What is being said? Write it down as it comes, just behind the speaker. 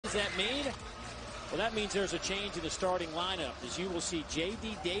does that mean? Well, that means there's a change in the starting lineup, as you will see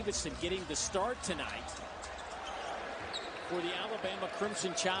J.D. Davison getting the start tonight for the Alabama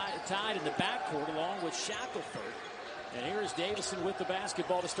Crimson Tide in the backcourt, along with Shackelford. And here is Davison with the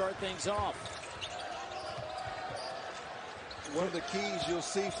basketball to start things off. One of the keys you'll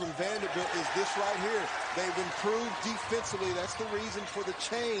see from Vanderbilt is this right here. They've improved defensively. That's the reason for the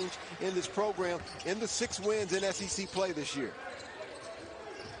change in this program in the 6 wins in SEC play this year.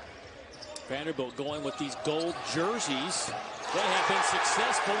 Vanderbilt going with these gold jerseys. They have been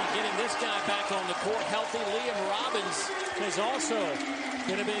successful in getting this guy back on the court healthy. Liam Robbins has also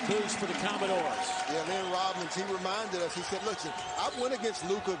been a big boost for the Commodores. Yeah, Liam Robbins, he reminded us, he said, listen, I've went against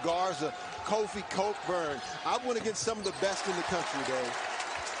Luka Garza, Kofi Cockburn. I've went against some of the best in the country, Dave.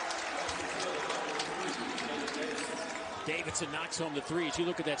 Davidson knocks home the three. As you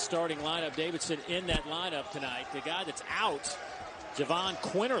look at that starting lineup, Davidson in that lineup tonight. The guy that's out, Javon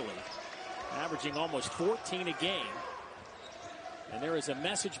Quinterly, averaging almost 14 a game. And there is a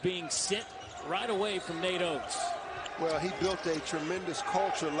message being sent right away from Nate Oates. Well, he built a tremendous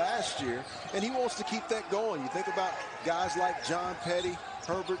culture last year, and he wants to keep that going. You think about guys like John Petty,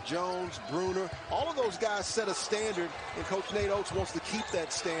 Herbert Jones, Bruner. All of those guys set a standard, and Coach Nate Oates wants to keep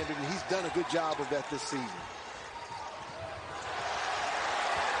that standard, and he's done a good job of that this season.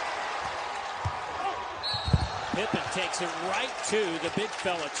 Pippen takes it right to the big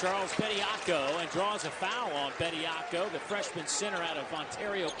fella, Charles Bediako, and draws a foul on Bediako, the freshman center out of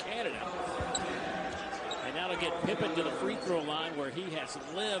Ontario, Canada. And that'll get Pippen to the free throw line, where he has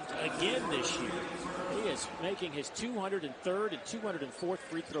lived again this year. He is making his 203rd and 204th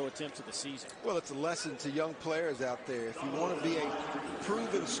free throw attempts of the season. Well, it's a lesson to young players out there. If you want to be a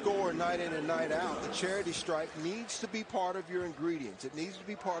proven scorer night in and night out, the charity stripe needs to be part of your ingredients. It needs to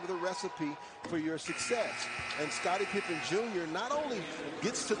be part of the recipe for your success. And Scottie Pippen Jr. not only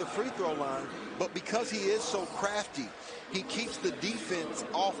gets to the free throw line, but because he is so crafty, he keeps the defense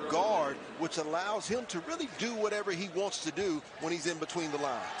off guard, which allows him to really do whatever he wants to do when he's in between the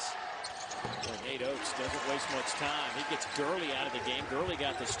lines. Well, Nate Oates doesn't waste much time. He gets Gurley out of the game. Gurley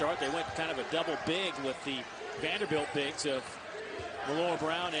got the start. They went kind of a double big with the Vanderbilt bigs of Malone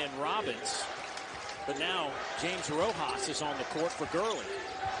Brown and Robbins. But now James Rojas is on the court for Gurley.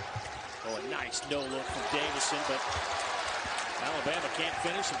 Oh, a nice no look from Davison, but Alabama can't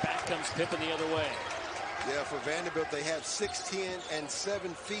finish, and back comes Pippen the other way. Yeah, for Vanderbilt, they have 6'10" and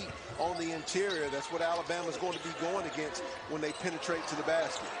 7 feet on the interior. That's what Alabama's going to be going against when they penetrate to the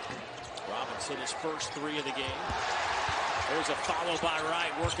basket. Robbins hit his first three of the game. There's a follow by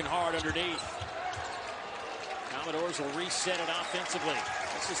Wright, working hard underneath. Commodores will reset it offensively.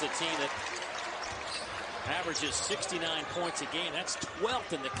 This is a team that averages 69 points a game. That's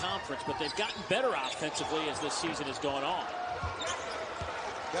 12th in the conference, but they've gotten better offensively as this season has gone on.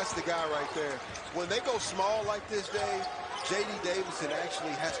 That's the guy right there. When they go small like this, Dave, J.D. Davison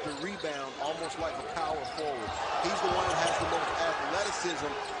actually has to rebound almost like a power forward. He's the one that has the most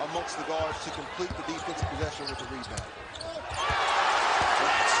athleticism amongst the guards to complete the defensive possession with the rebound.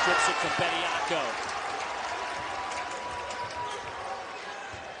 Wright strips it from Bediako.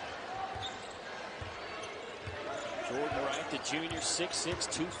 Jordan Wright, the junior,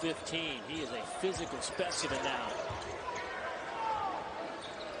 6'6", 215. He is a physical specimen now.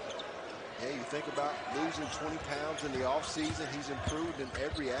 Yeah, you think about losing 20 pounds in the offseason. He's improved in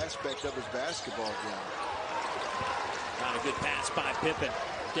every aspect of his basketball game. Not a good pass by Pippen.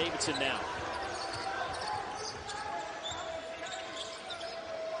 Davidson now.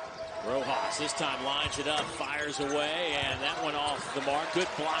 Rojas this time lines it up, fires away, and that one off the mark. Good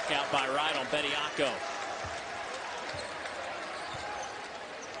block out by Wright on Bediako.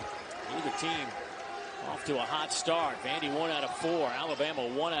 Either team off to a hot start. Vandy 1 out of 4. Alabama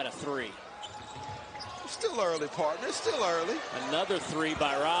 1 out of 3. Still early, partner. Still early. Another three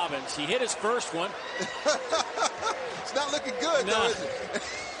by Robbins. He hit his first one. It's not looking good, though, is it?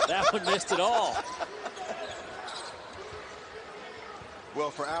 That one missed it all.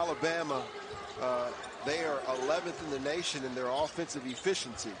 Well, for Alabama, they are 11th in the nation in their offensive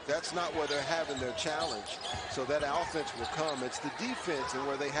efficiency. That's not where they're having their challenge. So that offense will come. It's the defense and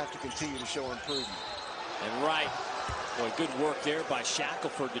where they have to continue to show improvement. And Wright, boy, good work there by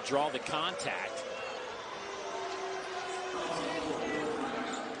Shackelford to draw the contact.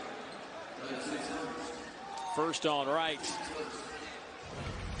 First on Wright.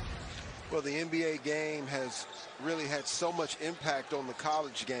 Well, the NBA game has really had so much impact on the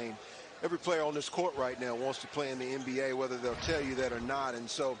college game. Every player on this court right now wants to play in the NBA, whether they'll tell you that or not. And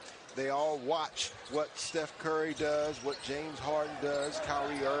so they all watch what Steph Curry does, what James Harden does,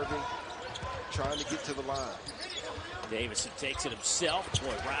 Kyrie Irving, trying to get to the line. Davison takes it himself.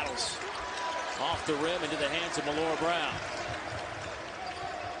 Boy, rattles off the rim into the hands of Malora Brown.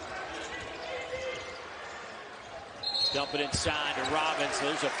 Dump it inside to Robbins.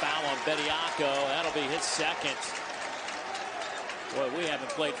 There's a foul on Bediako. That'll be his second. Boy, we haven't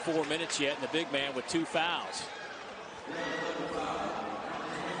played 4 minutes yet, and the big man with 2 fouls.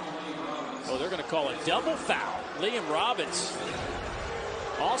 Oh, they're going to call a double foul. Liam Robbins.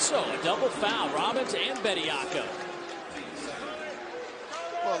 Also a double foul. Robbins and Bediako.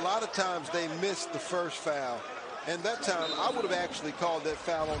 Well, a lot of times they missed the first foul. And that time, I would have actually called that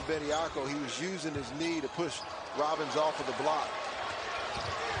foul on Bediako. He was using his knee to push Robbins off of the block.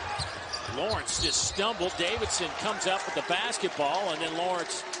 Lawrence just stumbled. Davidson comes up with the basketball, and then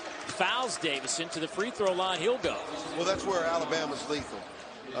Lawrence fouls Davison to the free throw line. He'll go. Well, that's where Alabama's lethal.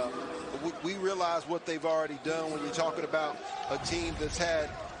 We realize what they've already done when you're talking about a team that's had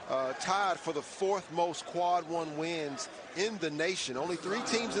tied for the 4th most quad 1 wins in the nation. Only 3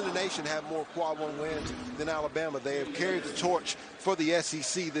 teams in the nation have more quad 1 wins than Alabama. They have carried the torch for the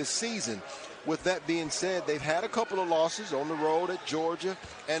SEC this season. With that being said, they've had a couple of losses on the road at Georgia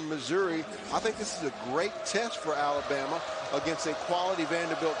and Missouri. I think this is a great test for Alabama against a quality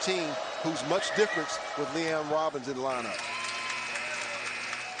Vanderbilt team who's much different with Liam Robbins in the lineup.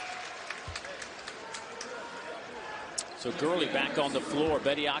 So Gurley back on the floor.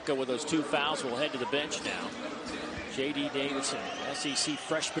 Bediako with those 2 fouls will head to the bench now. J.D. Davison, SEC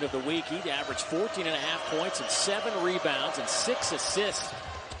Freshman of the Week. He averaged 14.5 points and 7 rebounds and 6 assists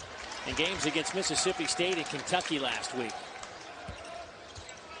in games against Mississippi State and Kentucky last week.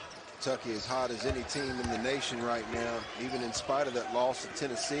 Kentucky is hot as any team in the nation right now, even in spite of that loss to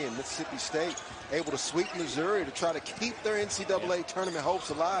Tennessee. And Mississippi State able to sweep Missouri to try to keep their NCAA tournament hopes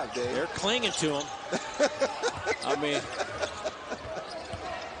alive, Dave. They're clinging to them. I mean,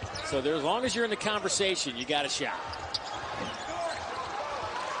 so as long as you're in the conversation, you got a shot.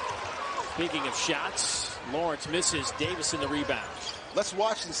 Speaking of shots, Lawrence misses. Davison the rebound. Let's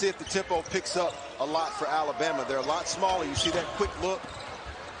watch and see if the tempo picks up a lot for Alabama. They're a lot smaller. You see that quick look.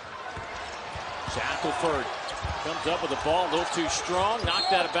 Shackelford comes up with the ball a little too strong,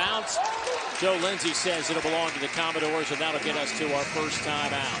 knocked out of bounds. Joe Lindsey says it'll belong to the Commodores, and that'll get us to our first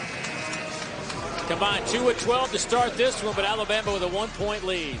time out. Combined 2 of 12 to start this one, but Alabama with a 1-point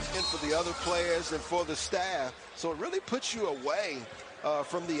lead. And for the other players and for the staff, so it really puts you away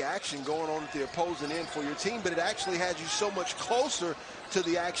from the action going on at the opposing end for your team, but it actually had you so much closer to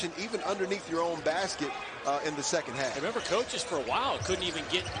the action, even underneath your own basket in the second half. I remember coaches for a while couldn't even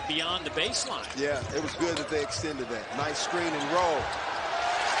get beyond the baseline. Yeah, it was good that they extended that. Nice screen and roll.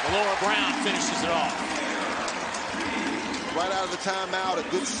 Malora Brown finishes it off. Right out of the timeout,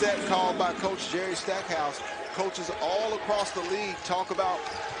 a good set called by Coach Jerry Stackhouse. Coaches all across the league talk about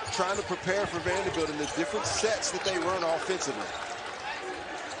trying to prepare for Vanderbilt in the different sets that they run offensively.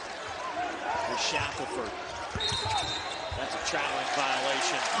 Shackelford. That's a traveling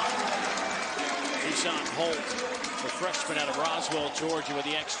violation. Deshaun Holt, the freshman out of Roswell, Georgia, with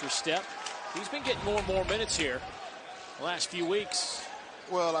the extra step. He's been getting more and more minutes here the last few weeks.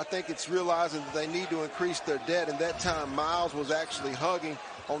 Well, I think it's realizing that they need to increase their debt, and that time Miles was actually hugging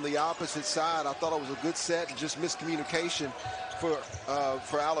on the opposite side. I thought it was a good set and just miscommunication for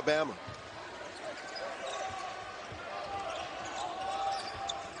Alabama.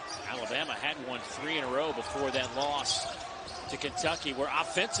 Alabama had won 3 in a row before that loss to Kentucky, where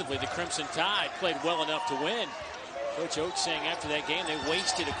offensively the Crimson Tide played well enough to win. Coach Oates saying after that game they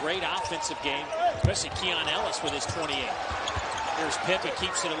wasted a great offensive game, especially Keon Ellis with his 28. Here's Pippen,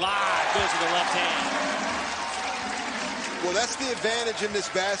 keeps it alive, goes with the left hand. Well, that's the advantage in this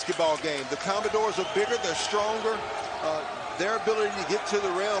basketball game. The Commodores are bigger, they're stronger. Their ability to get to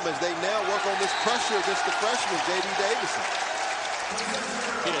the rim as they now work on this pressure against the freshman, J.D. Davison.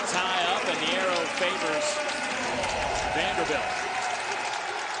 Get a tie up, and the arrow favors Vanderbilt.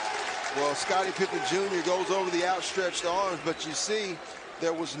 Well, Scottie Pippen Jr. goes over the outstretched arms, but you see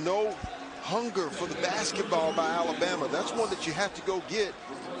there was no hunger for the basketball by Alabama. That's one that you have to go get.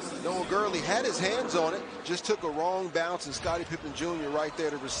 Noah Gurley had his hands on it, just took a wrong bounce, and Scottie Pippen Jr. right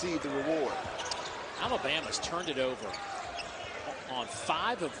there to receive the reward. Alabama's turned it over on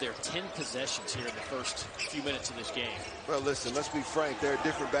 5 of their 10 possessions here in the first few minutes of this game. Well, listen, let's be frank. They're a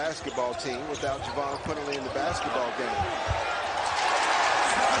different basketball team without Javon Quinterly in the basketball game.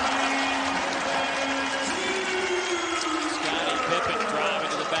 Scottie Pippen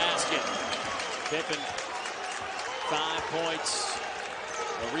driving to the basket. Pippen, 5 points,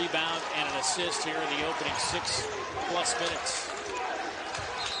 a rebound, and an assist here in the opening 6+ minutes.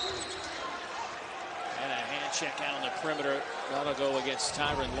 And a hand check out on the perimeter. That'll go against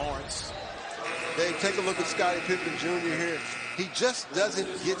Tyron Lawrence. Dave, take a look at Scottie Pippen Jr. here. He just doesn't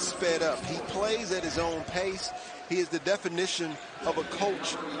get sped up. He plays at his own pace. He is the definition of a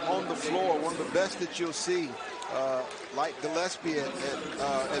coach on the floor, one of the best that you'll see, like Gillespie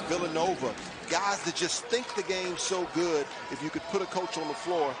at Villanova. Guys that just think the game's so good, if you could put a coach on the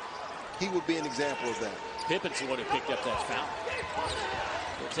floor, he would be an example of that. Pippen's the one who picked up that foul.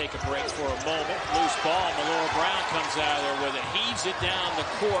 We'll take a break for a moment. Loose ball. Malora Brown comes out of there with it. Heaves it down the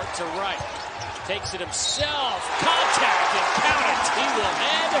court to right. Takes it himself. Contact and count it. He will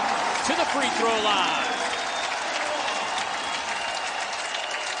head to the free throw line.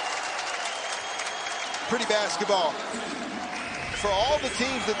 Pretty basketball. For all the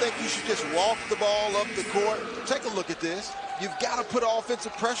teams that think you should just walk the ball up the court, take a look at this. You've got to put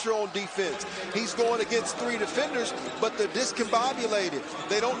offensive pressure on defense. He's going against 3 defenders, but they're discombobulated.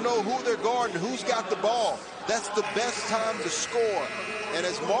 They don't know who they're guarding, who's got the ball. That's the best time to score. And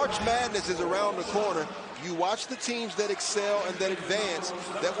as March Madness is around the corner, you watch the teams that excel and that advance.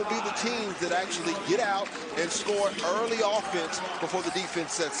 That will be the teams that actually get out and score early offense before the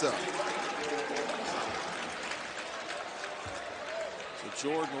defense sets up. So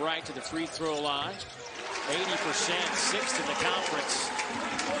Jordan Wright to the free throw line. 80%, 6th in the conference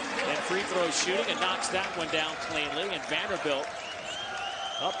in free throw shooting, and knocks that one down cleanly. And Vanderbilt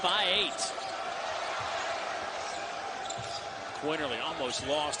up by 8. Quinterly almost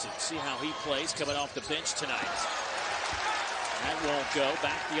lost it. See how he plays coming off the bench tonight. That won't go.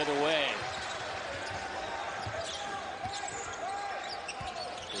 Back the other way.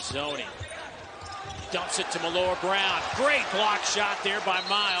 Zoni dumps it to Malora Brown. Great block shot there by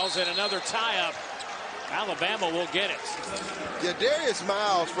Miles, and another tie-up. Alabama will get it. Yeah, Darius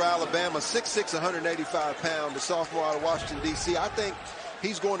Miles for Alabama, 6'6", 185 pounds, the sophomore out of Washington, D.C. I think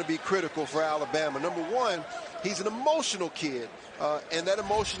he's going to be critical for Alabama. Number one, he's an emotional kid, and that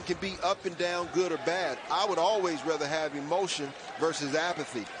emotion can be up and down, good or bad. I would always rather have emotion versus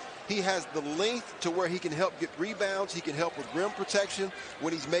apathy. He has the length to where he can help get rebounds. He can help with rim protection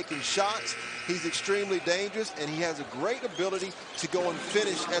when he's making shots. He's extremely dangerous, and he has a great ability to go and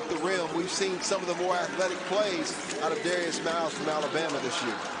finish at the rim. We've seen some of the more athletic plays out of Darius Miles from Alabama this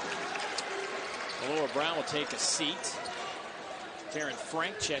year. Malora Brown will take a seat. Terran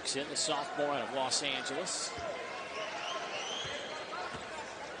Frank checks in, the sophomore out of Los Angeles.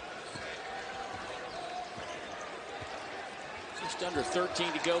 Just under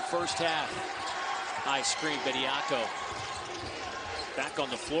 13 to go, first half. High screen, Bediako back on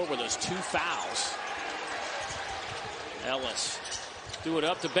the floor with those 2 fouls. Ellis threw it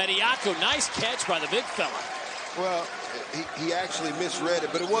up to Bediako. Nice catch by the big fella. Well, he actually misread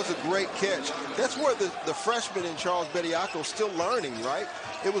it, but it was a great catch. That's where the freshman in Charles Bediako is still learning, right?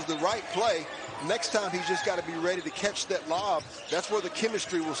 It was the right play. Next time he's just got to be ready to catch that lob. That's where the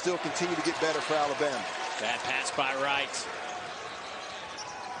chemistry will still continue to get better for Alabama. Bad pass by Wright.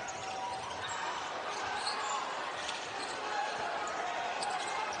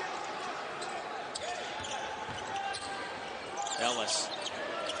 Ellis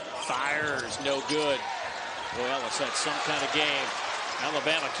fires, no good. Boy, Ellis had some kind of game.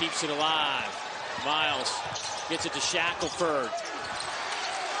 Alabama keeps it alive. Miles gets it to Shackelford.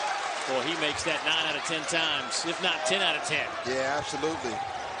 Boy, he makes that 9 out of 10 times, if not 10 out of 10. Yeah, absolutely.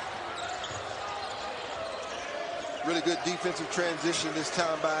 Really good defensive transition this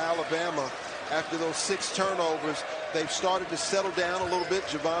time by Alabama. After those 6 turnovers, they've started to settle down a little bit.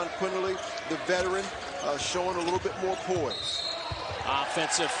 Javon Quinterly, the veteran, showing a little bit more poise.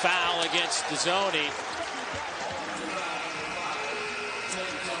 Offensive foul against Zoni.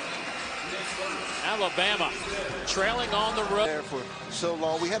 Alabama trailing on the road. There for so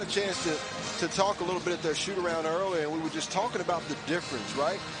long. We had a chance to talk a little bit at their shoot around earlier, and we were just talking about the difference,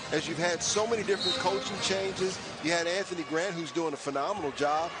 right? As you've had so many different coaching changes, you had Anthony Grant, who's doing a phenomenal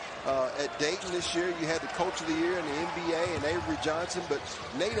job at Dayton this year. You had the Coach of the Year in the NBA and Avery Johnson, but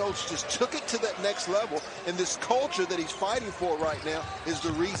Nate Oates just took it to that next level, and this culture that he's fighting for right now is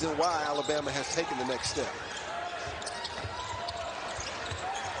the reason why Alabama has taken the next step.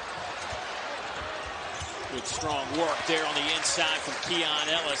 Good strong work there on the inside from Keon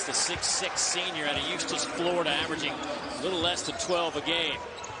Ellis, the 6'6" senior out of Eustis, Florida, averaging a little less than 12 a game.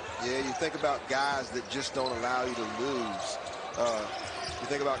 Yeah, you think about guys that just don't allow you to lose. You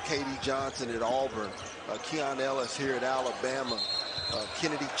think about K.D. Johnson at Auburn, Keon Ellis here at Alabama,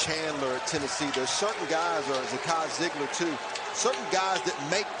 Kennedy Chandler at Tennessee. There's certain guys, or Zakai Ziegler too, certain guys that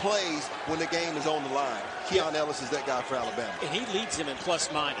make plays when the game is on the line. Keon Ellis is that guy for Alabama. And he leads them in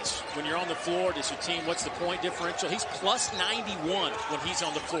plus-minus. When you're on the floor, does your team, what's the point differential? He's plus 91 when he's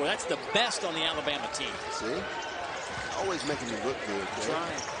on the floor. That's the best on the Alabama team. See? Always making you look good.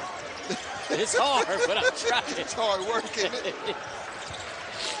 Trying. It's hard, but I'm trying. It's hard work, isn't it?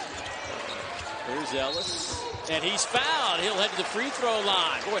 Here's Ellis. And he's fouled. He'll head to the free throw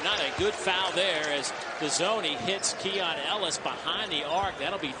line. Boy, not a good foul there as Pizzoni hits Keon Ellis behind the arc.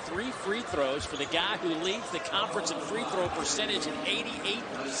 That'll be 3 free throws for the guy who leads the conference in free throw percentage at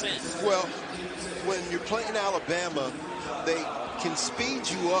 88%. Well, when you're playing Alabama, they can speed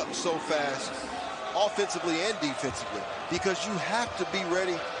you up so fast, offensively and defensively, because you have to be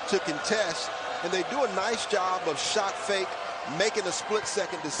ready to contest. And they do a nice job of shot fake, making a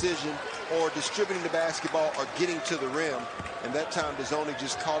split-second decision, or distributing the basketball or getting to the rim. And that time, Pizzoni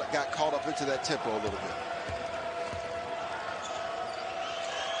just got caught up into that tempo a little bit.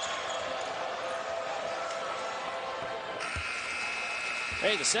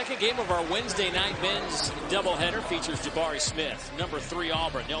 Hey, the second game of our Wednesday night men's doubleheader features Jabari Smith. Number 3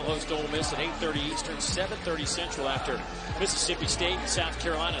 Auburn. They'll host Ole Miss at 8:30 Eastern, 7:30 Central after Mississippi State and South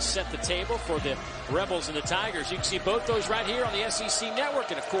Carolina set the table for the Rebels and the Tigers. You can see both those right here on the SEC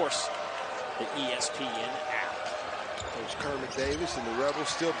Network and, of course, the ESPN app. Coach Kermit Davis and the Rebels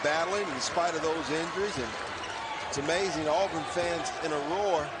still battling in spite of those injuries. And it's amazing, Auburn fans in a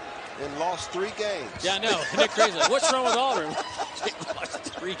roar and lost 3 games. Yeah, I know. Isn't that crazy? What's wrong with Auburn? They lost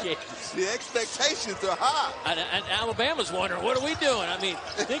 3 games. The expectations are high. And Alabama's wondering, what are we doing? I mean,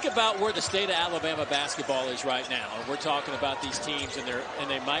 think about where the state of Alabama basketball is right now. And we're talking about these teams, and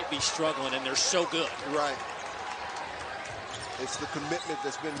they might be struggling, and they're so good. Right. It's the commitment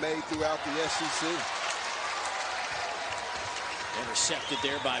that's been made throughout the SEC. Intercepted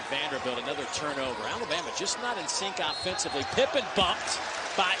there by Vanderbilt. Another turnover. Alabama just not in sync offensively. Pippen bumped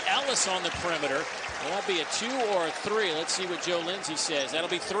by Ellis on the perimeter. Will that be a 2 or a 3? Let's see what Joe Lindsey says. That'll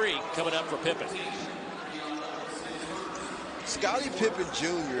be 3 coming up for Pippen. Scottie Pippen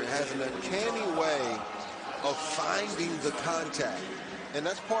Jr. has an uncanny way of finding the contact. And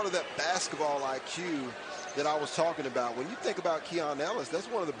that's part of that basketball IQ that I was talking about. When you think about Keon Ellis, that's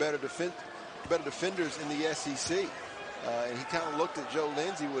one of the better defenders in the SEC. And he kind of looked at Joe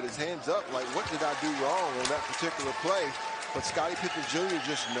Lindsey with his hands up like, what did I do wrong on that particular play? But Scottie Pippen Jr.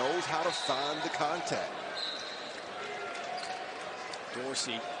 just knows how to find the contact.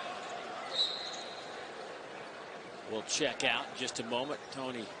 Dorsey will check out in just a moment.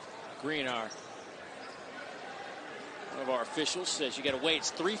 Tony Green, one of our officials, says you got to wait.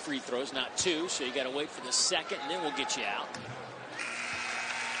 It's 3 free throws, not 2. So you got to wait for the second, and then we'll get you out.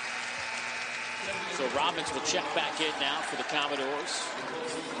 So Robbins will check back in now for the Commodores.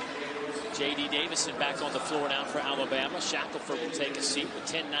 J.D. Davison back on the floor now for Alabama. Shackelford will take a seat with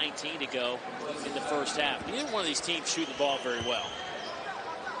 10:19 to go in the first half. Neither one of these teams shoot the ball very well.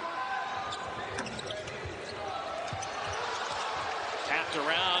 Tapped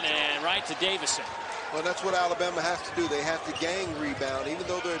around and right to Davison. Well, that's what Alabama has to do. They have to gang rebound. Even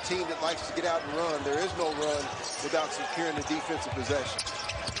though they're a team that likes to get out and run, there is no run without securing the defensive possession.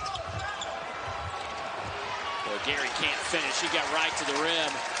 Well, Gary can't finish. He got right to the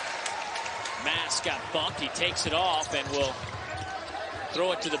rim. Mask got bumped. He takes it off and will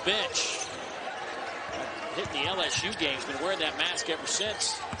throw it to the bench. Hitting the LSU game. He's been wearing that mask ever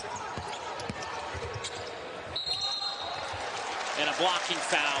since. And a blocking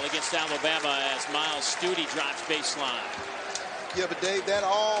foul against Alabama as Miles Studi drops baseline. Yeah, but Dave, that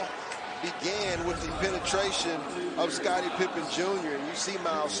all began with the penetration of Scottie Pippen Jr. And you see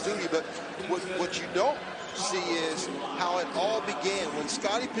Miles Studi, but what you don't see is how it all began. When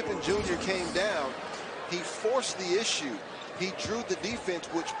Scottie Pippen Jr. came down, he forced the issue. He drew the defense,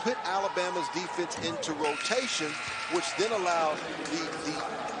 which put Alabama's defense into rotation, which then allowed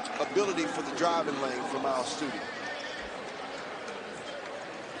the ability for the driving lane for Miles Studi.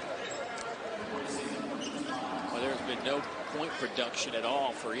 Well, there's been no point production at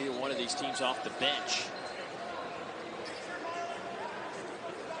all for either one of these teams off the bench.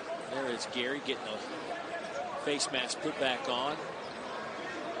 There is Gary getting a face mask put back on.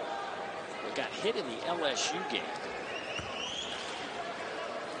 We got hit in the LSU game.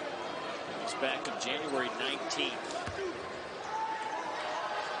 It was back on January 19th.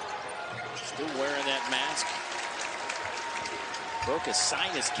 Still wearing that mask. Broke a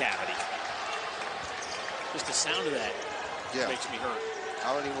sinus cavity. Just the sound of that makes me hurt.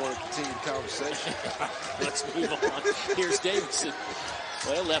 I don't even want to continue the conversation. Let's move on. Here's Davidson.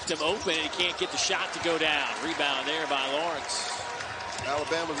 Well, left him open, and he can't get the shot to go down. Rebound there by Lawrence.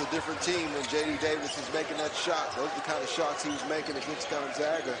 Alabama's a different team when J.D. Davis is making that shot. Those are the kind of shots he was making against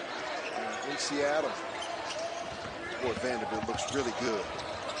Gonzaga in Seattle. Boy, Vanderbilt looks really good.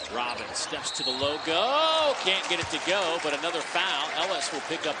 Robbins steps to the logo. Can't get it to go, but another foul. Ellis will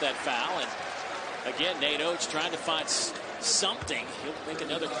pick up that foul. And again, Nate Oates trying to find something. He'll make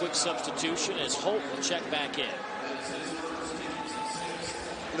another quick substitution as Holt will check back in.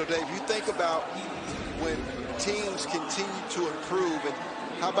 You know, Dave, you think about when teams continue to improve, and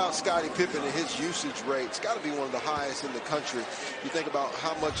how about Scottie Pippen and his usage rate? It's got to be one of the highest in the country. You think about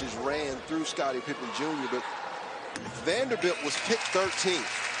how much is ran through Scottie Pippen Jr., but Vanderbilt was picked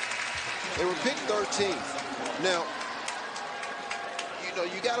 13th. They were picked 13th. Now, you know,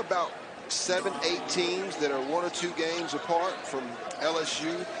 you got about 7, 8 teams that are 1 or 2 games apart from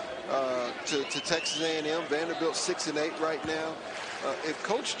LSU to Texas A&M. Vanderbilt 6-8 right now. If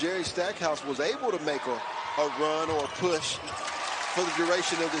Coach Jerry Stackhouse was able to make a run or a push for the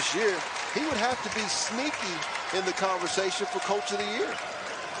duration of this year, he would have to be sneaky in the conversation for Coach of the Year.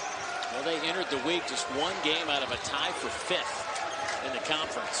 Well, they entered the week just 1 game out of a tie for 5th in the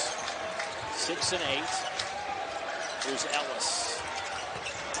conference. 6-8. Here's Ellis.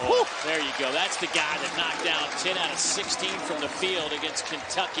 Oh, there you go. That's the guy that knocked down 10 out of 16 from the field against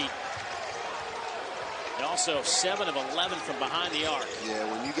Kentucky. And also 7 of 11 from behind the arc. Yeah,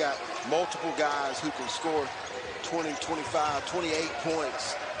 when you got multiple guys who can score 20, 25, 28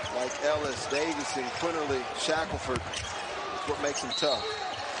 points, like Ellis, Davison, Quinterly, Shackelford, it's what makes them tough.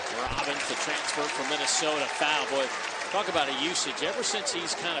 Robbins, the transfer from Minnesota, foul. Boy, talk about a usage. Ever since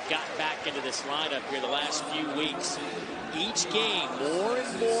he's kind of gotten back into this lineup here the last few weeks, each game more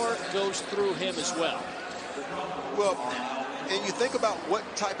and more goes through him as well. Well, and you think about what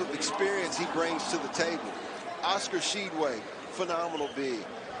type of experience he brings to the table. Oscar Sheedway, phenomenal big.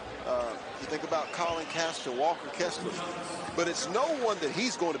 You think about Colin Castro, Walker Kessler. But it's no one that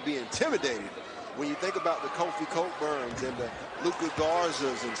he's going to be intimidated. When you think about the Kofi Cockburns and the Luka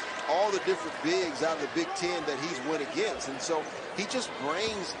Garzas and all the different bigs out of the Big Ten that he's went against. And so he just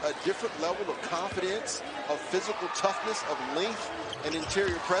brings a different level of confidence, of physical toughness, of length, and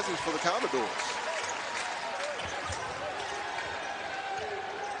interior presence for the Commodores.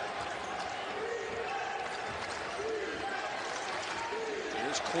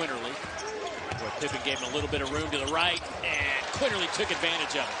 Here's Quinterly. Boy, Pippen gave him a little bit of room to the right, and Quinterly took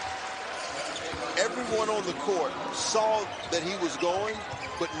advantage of it. Everyone on the court saw that he was going,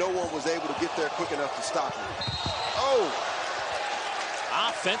 but no one was able to get there quick enough to stop him. Oh!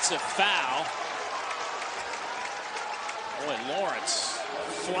 Offensive foul. Boy, Lawrence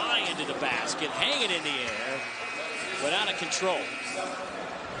flying into the basket, hanging in the air, but out of control.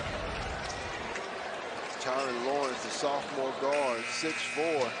 Tyron Lawrence, the sophomore guard,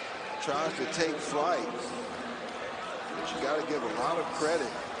 6'4", tries to take flight. But you got to give a lot of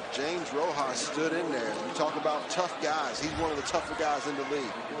credit. James Rojas stood in there. You talk about tough guys. He's one of the tougher guys in the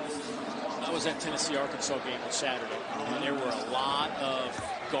league. That was that Tennessee-Arkansas game on Saturday. And there were a lot of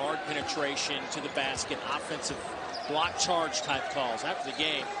guard penetration to the basket, offensive block charge type calls. After the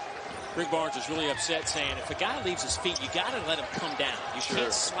game, Rick Barnes was really upset, saying if a guy leaves his feet, you got to let him come down. You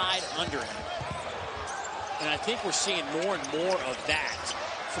can't slide under him. And I think we're seeing more and more of that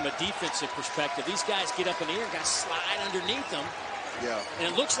from a defensive perspective. These guys get up in the air, guys slide underneath them. Yeah. And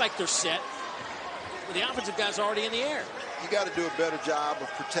it looks like they're set. But the offensive guy's already in the air. You got to do a better job of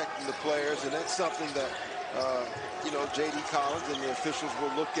protecting the players, and that's something that, you know, J.D. Collins and the officials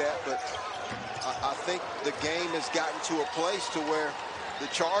will look at. But I think the game has gotten to a place to where the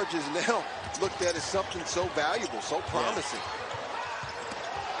charge is now looked at as something so valuable, so promising.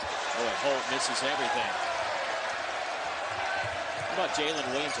 Boy, Holt misses everything. How about Jalen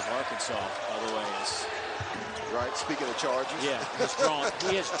Williams of Arkansas, by the way? Right, speaking of charges. Yeah,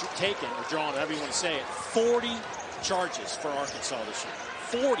 he has taken, or drawn, however you want to say it, 40 charges for Arkansas this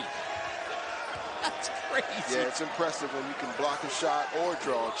year. 40. That's crazy. Yeah, it's impressive when you can block a shot or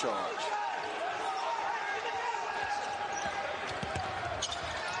draw a charge.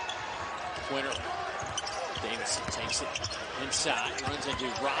 Quinterly. Davison takes it inside, runs into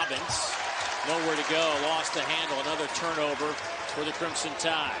Robbins. Nowhere to go, lost the handle. Another turnover for the Crimson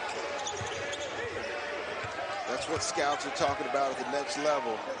Tide. That's what scouts are talking about at the next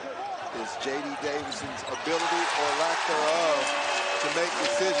level, is J.D. Davison's ability or lack thereof to make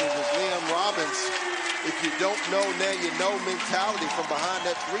decisions. As Liam Robbins, if you don't know, now you know mentality from behind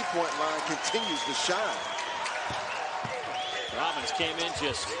that three-point line continues to shine. Robbins came in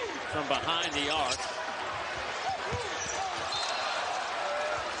just from behind the arc.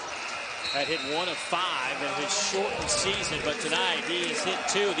 Had hit 1 of 5 in his shortened season, but tonight he has hit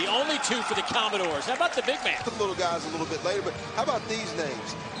 2. The only 2 for the Commodores. How about the big man? The little guys a little bit later, but how about these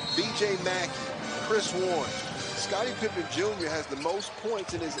names? B.J. Mackey, Chris Warren. Scottie Pippen Jr. has the most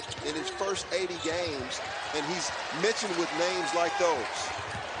points in his first 80 games, and he's mentioned with names like those.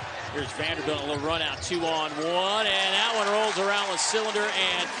 Here's Vanderbilt, a little run out, 2-on-1, and that one rolls around with cylinder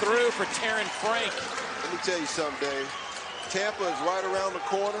and through for Taryn Frank. Let me tell you something, Dave. Tampa is right around the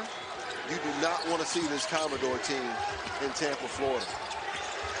corner. You do not want to see this Commodore team in Tampa, Florida.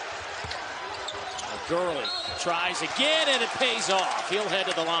 Gurley tries again, and it pays off. He'll head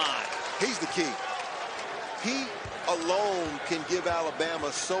to the line. He's the key. He alone can give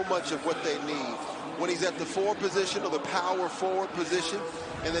Alabama so much of what they need. When he's at the 4 position or the power forward position,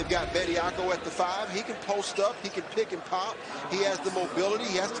 and they've got Bediako at the 5, he can post up, he can pick and pop, he has the mobility,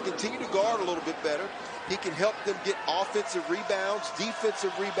 he has to continue to guard a little bit better. He can help them get offensive rebounds,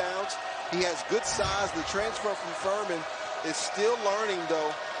 defensive rebounds. He has good size. The transfer from Furman is still learning,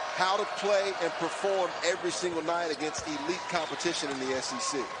 though, how to play and perform every single night against elite competition in the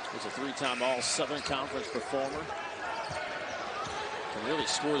SEC. He's a 3-time All-Southern Conference performer. Can really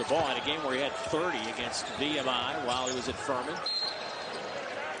score the ball in a game where he had 30 against VMI while he was at Furman.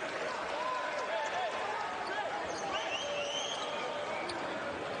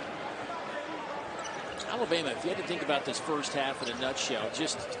 Alabama, if you had to think about this first half in a nutshell,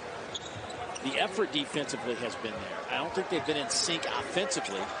 just the effort defensively has been there. I don't think they've been in sync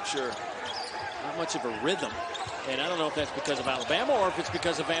offensively. Sure. Not much of a rhythm. And I don't know if that's because of Alabama or if it's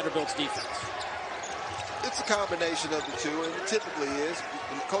because of Vanderbilt's defense. It's a combination of the two, and it typically is.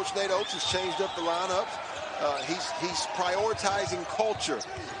 And Coach Nate Oates has changed up the lineups. He's prioritizing culture,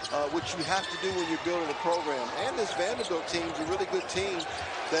 which you have to do when you're building a program. And this Vanderbilt team is a really good team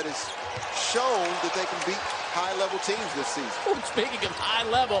that has shown that they can beat high-level teams this season. Speaking of high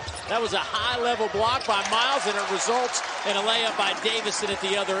level, that was a high-level block by Miles, and it results in a layup by Davison at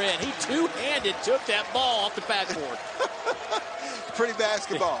the other end. He two-handed took that ball off the backboard. Pretty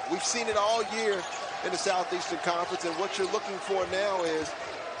basketball. We've seen it all year in the Southeastern Conference, and what you're looking for now is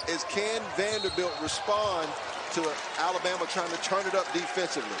can Vanderbilt respond to Alabama trying to turn it up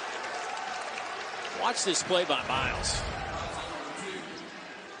defensively? Watch this play by Miles.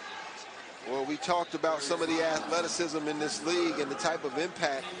 Well, we talked about some of the athleticism in this league and the type of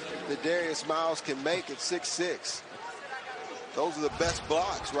impact that Darius Miles can make at 6'6". Those are the best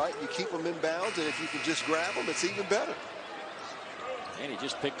blocks, right? You keep them in bounds, and if you can just grab them, it's even better. And he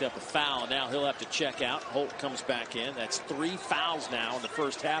just picked up a foul. Now he'll have to check out. Holt comes back in. That's 3 fouls now in the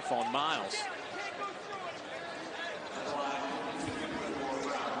first half on Miles.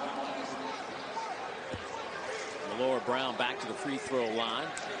 Malora Brown back to the free throw line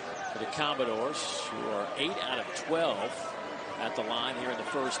for the Commodores, who are 8 out of 12 at the line here in the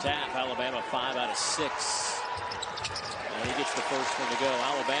first half. Alabama 5 out of 6. And he gets the first one to go.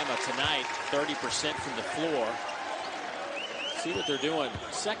 Alabama tonight 30% from the floor. See what they're doing.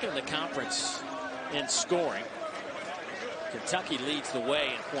 Second in the conference in scoring. Kentucky leads the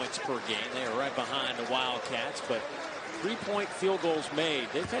way in points per game. They are right behind the Wildcats, but 3-point field goals made.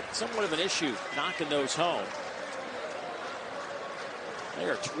 They've had somewhat of an issue knocking those home. They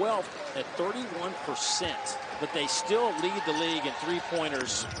are 12th at 31%, but they still lead the league in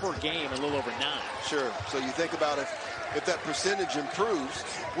 3-pointers per game, a little over 9. Sure. So you think about if that percentage improves,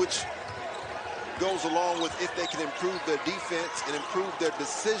 which goes along with if they can improve their defense and improve their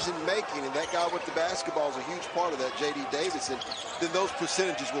decision making, and that guy with the basketball is a huge part of that, J.D. Davison, then those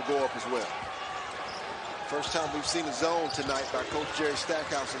percentages will go up as well. First time we've seen a zone tonight by Coach Jerry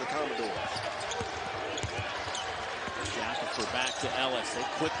Stackhouse and the Commodores. Shackelford back to Ellis. They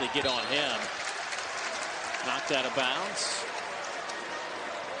quickly get on him. Knocked out of bounds.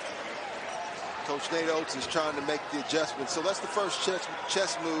 Coach Nate Oates is trying to make the adjustment. So that's the first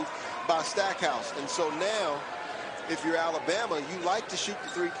chess move by Stackhouse. And so now, if you're Alabama, you like to shoot the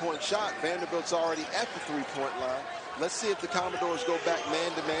 3-point shot. Vanderbilt's already at the 3-point line. Let's see if the Commodores go back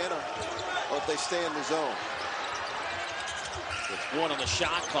man-to-man or if they stay in the zone. With 1 on the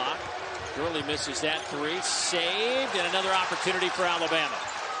shot clock. Gurley misses that 3. Saved, and another opportunity for Alabama.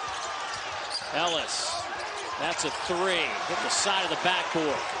 Ellis. That's a 3. Hit the side of the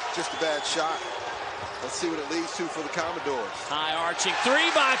backboard. Just a bad shot. Let's see what it leads to for the Commodores. High arching 3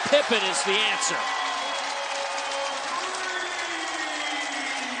 by Pippen is the answer.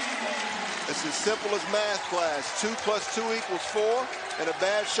 It's as simple as math class. 2 + 2 = 4, and a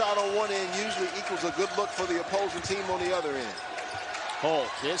bad shot on one end usually equals a good look for the opposing team on the other end.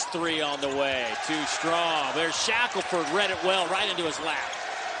 Holt, his 3 on the way. Too strong. There's Shackelford, read it well, right into his lap.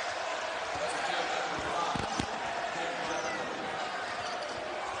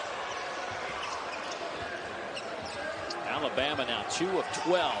 Alabama now 2 of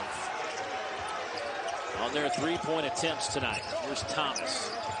 12 on their 3-point attempts tonight. Here's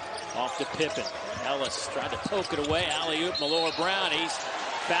Thomas off to Pippen. Ellis tried to poke it away. Alley-oop, Malora Brown. He's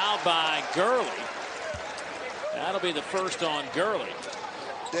fouled by Gurley. That'll be the first on Gurley.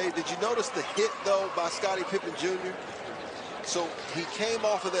 Dave, did you notice the hit, though, by Scottie Pippen Jr.? So he came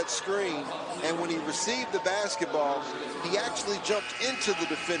off of that screen, and when he received the basketball, he actually jumped into the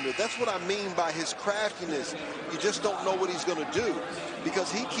defender. That's what I mean by his craftiness. You just don't know what he's going to do,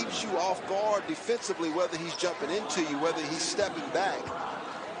 because he keeps you off guard defensively, whether he's jumping into you, whether he's stepping back.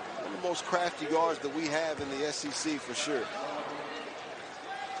 One of the most crafty guards that we have in the SEC for sure.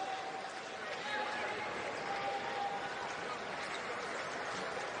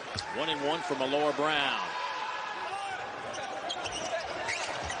 One and one for Malora Brown.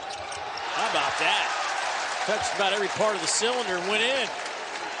 How about that? Touched about every part of the cylinder and went in.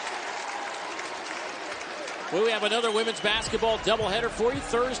 Well, we have another women's basketball doubleheader for you.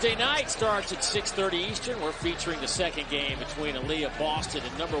 Thursday night starts at 6:30 Eastern. We're featuring the second game between Aaliyah Boston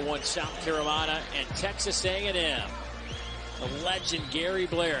and #1 South Carolina and Texas A&M. The legend Gary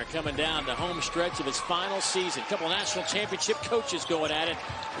Blair coming down the home stretch of his final season. A couple of national championship coaches going at it.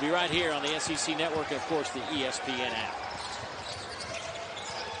 We'll be right here on the SEC Network and, of course, the ESPN app.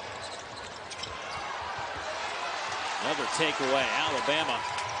 Another takeaway. Alabama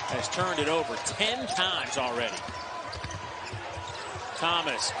has turned it over 10 times already.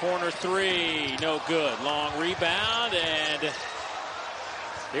 Thomas, corner three, no good. Long rebound, and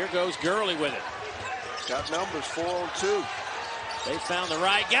here goes Gurley with it. Got numbers, 4 on 2. They found the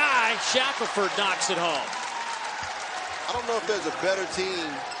right guy. Shackelford knocks it home. I don't know if there's a better team.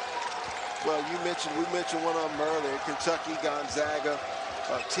 Well, we mentioned one of them earlier, Kentucky, Gonzaga,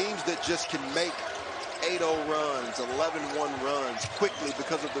 teams that just can make 8-0 runs, 11-1 runs quickly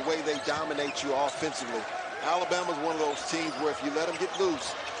because of the way they dominate you offensively. Alabama's one of those teams where if you let them get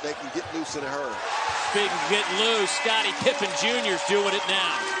loose, they can get loose in a hurry. Big get loose. Scottie Pippen Jr.'s doing it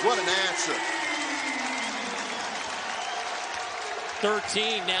now. What an answer.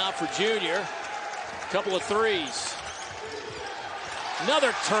 13 now for Junior. Couple of threes.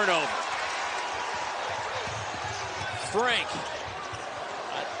 Another turnover. Frank.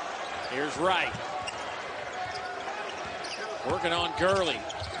 Here's Wright. Working on Gurley.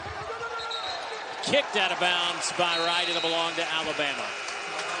 Kicked out of bounds by Wright. It'll belong to Alabama.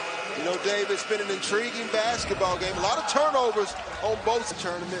 You know, Dave, it's been an intriguing basketball game. A lot of turnovers on both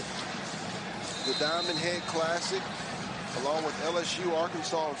tournament. The Diamond Head Classic, along with LSU,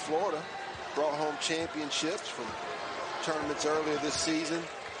 Arkansas, and Florida, brought home championships from tournaments earlier this season.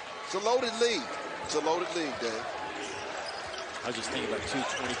 It's a loaded league. It's a loaded league, Dave. I was just thinking about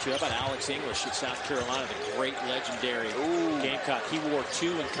 222. How about Alex English at South Carolina, the great legendary Gamecock. He wore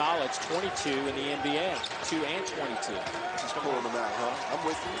 2 in college, 22 in the NBA. 2 and 22. Just pulling them out, huh? I'm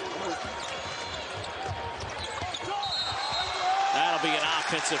with you. I'm with you. That'll be an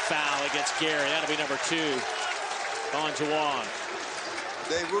offensive foul against Gary. That'll be number 2 on Jawan.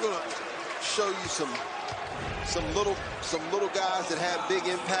 Dave, we're going to show you some little guys that have big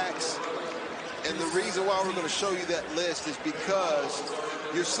impacts. And the reason why we're going to show you that list is because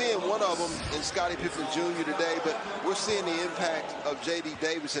you're seeing one of them in Scottie Pippen Jr. today, but we're seeing the impact of J.D.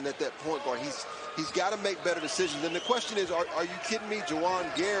 Davison at that point guard. He's got to make better decisions. And the question is, are you kidding me? Jawan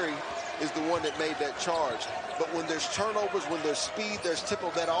Gary is the one that made that charge. But when there's turnovers, when there's speed, there's tempo,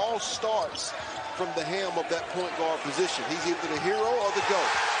 that all starts from the helm of that point guard position. He's either the hero or the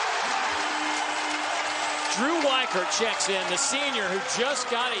GOAT. Drew Weichert checks in, the senior who just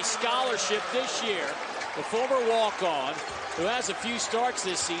got a scholarship this year. The former walk-on who has a few starts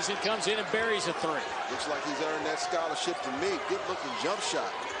this season comes in and buries a 3. Looks like he's earned that scholarship to me. Good-looking jump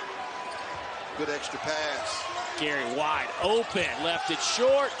shot. Good extra pass. Gary wide open, left it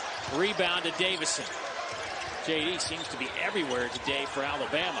short. Rebound to Davison. J.D. seems to be everywhere today for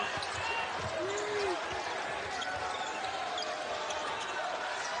Alabama.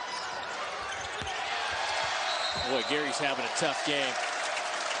 Boy, Gary's having a tough game.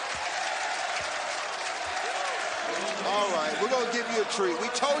 All right, we're going to give you a treat. We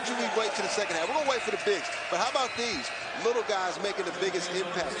told you we'd wait to the second half. We're going to wait for the bigs. But how about these little guys making the biggest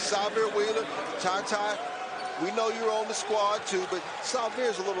impact? Salvir Wheeler, Ty. We know you're on the squad, too, but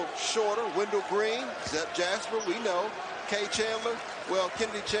Salvir's a little shorter. Wendell Green, Zep Jasper, we know. Kay Chandler, well,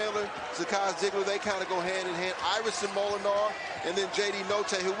 Kennedy Chandler, Zakai Ziegler, they kind of go hand in hand. Iverson Molinar, and then J.D.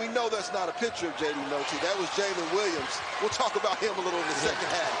 Note, who we know that's not a picture of J.D. Note. That was Jalen Williams. We'll talk about him a little in the second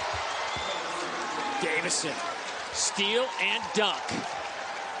half. Davison, steal and dunk.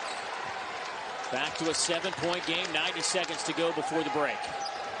 Back to a 7-point game, 90 seconds to go before the break.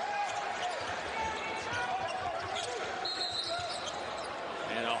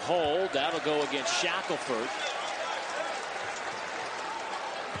 And a hold, that'll go against Shackelford.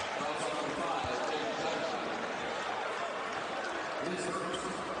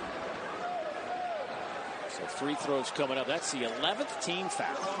 So free throws coming up. That's the 11th team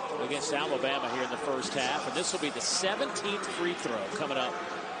foul against Alabama here in the first half. And this will be the 17th free throw coming up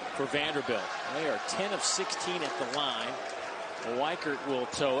for Vanderbilt. They are 10 of 16 at the line. Weichert will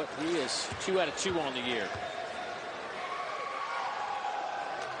tow it. He is 2 out of 2 on the year.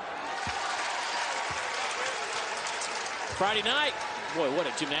 Friday night. Boy, what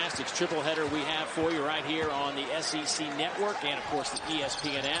a gymnastics triple header we have for you right here on the SEC Network and, of course, the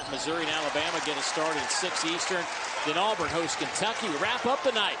ESPN app. Missouri and Alabama get us started at 6 Eastern. Then Auburn hosts Kentucky. We wrap up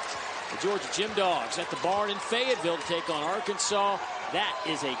the night. The Georgia Gym Dogs at the Barn in Fayetteville to take on Arkansas. That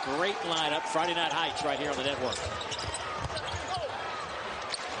is a great lineup. Friday Night Heights right here on the network.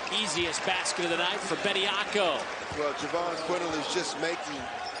 Easiest basket of the night for Bediako. Well, Javon Quinlan is just making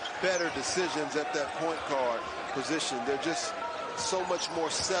better decisions at that point guard position. They're just so much more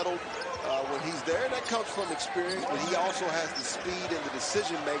settled when he's there. And that comes from experience, but he also has the speed and the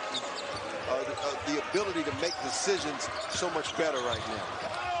decision making, the ability to make decisions so much better right now.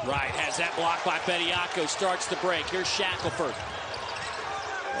 Right, has that block by Bediako, starts the break. Here's Shackelford.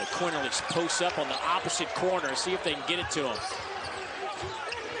 Quinterly posts up on the opposite corner, see if they can get it to him.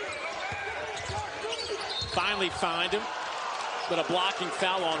 Finally find him, but a blocking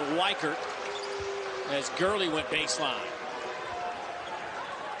foul on Weichert as Gurley went baseline.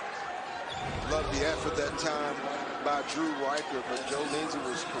 Love the effort that time by Drew Weichert, but Joe Lindsey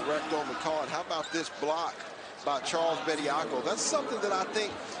was correct on the call. And how about this block by Charles Bediako? That's something that I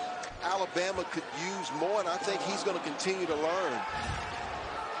think Alabama could use more, and I think he's going to continue to learn.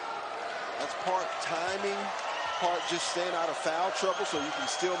 That's part timing, part just staying out of foul trouble so you can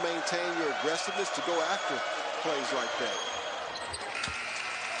still maintain your aggressiveness to go after plays like that.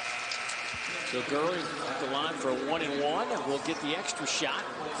 So Gurley at the line for a 1-and-1 and will get the extra shot.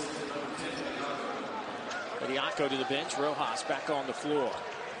 Bediako to the bench. Rojas back on the floor.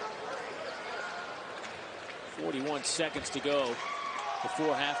 41 seconds to go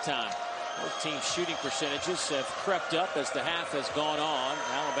before halftime. Both teams' shooting percentages have crept up as the half has gone on.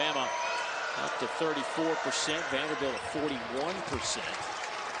 Alabama up to 34%. Vanderbilt at 41%.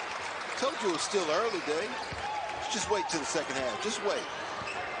 Told you it was still early, Dave. Just wait till the second half. Just wait.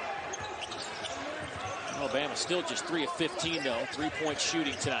 Alabama still just 3 of 15, though. 3-point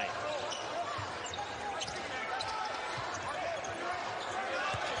shooting tonight.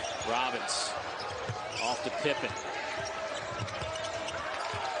 Robbins off to Pippen.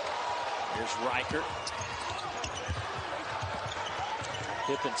 Here's Reichert.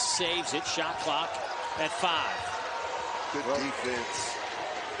 Pippen saves it. Shot clock at 5. Good defense.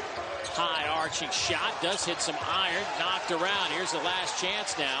 High arching shot. Does hit some iron. Knocked around. Here's the last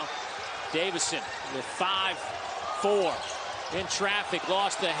chance now. Davison with 5-4 in traffic.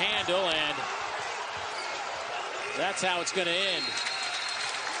 Lost the handle, and that's how it's going to end.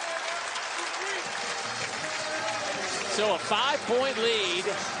 So a 5-point lead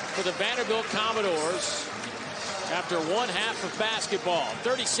for the Vanderbilt Commodores after one half of basketball.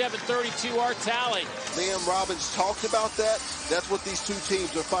 37-32 our tally. Liam Robbins talked about that. That's what these two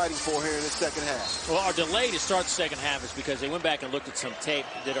teams are fighting for here in the second half. Well, our delay to start the second half is because they went back and looked at some tape,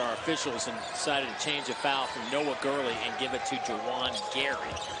 did our officials, and decided to change a foul from Noah Gurley and give it to Jawan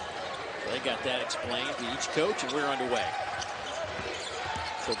Gary. So they got that explained to each coach, and we're underway.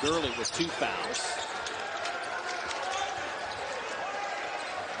 So Gurley with 2 fouls.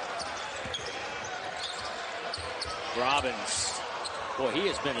 Robbins, boy, he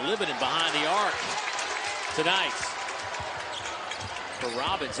has been living in behind the arc tonight. For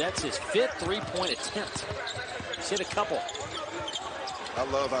Robbins, that's his 5th 3-point attempt. He's hit a couple. I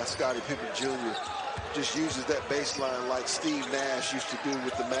love how Scottie Pippen Jr. just uses that baseline like Steve Nash used to do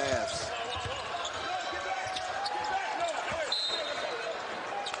with the Mavs.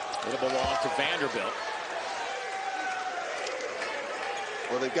 It'll belong to Vanderbilt.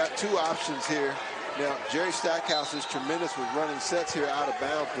 Well, they've got 2 options here. Now, Jerry Stackhouse is tremendous with running sets here out of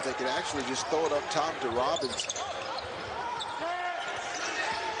bounds, but they can actually just throw it up top to Robbins.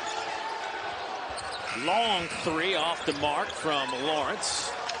 Long 3 off the mark from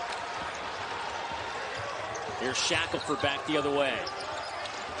Lawrence. Here's Shackelford back the other way.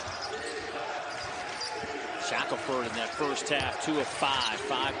 Shackelford in that first half, 2 of 5.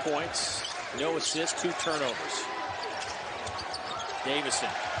 5 points, no assists, 2 turnovers. Davison.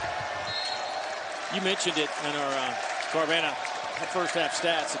 You mentioned it in our Carvana first half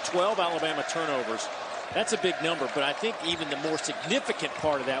stats. 12 Alabama turnovers. That's a big number, but I think even the more significant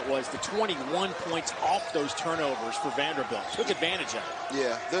part of that was the 21 points off those turnovers for Vanderbilt. Took advantage of it.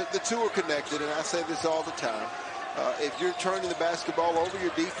 Yeah, the 2 are connected, and I say this all the time. If you're turning the basketball over,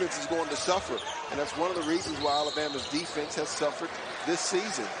 your defense is going to suffer. And that's one of the reasons why Alabama's defense has suffered this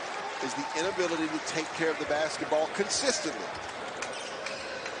season. is the inability to take care of the basketball consistently.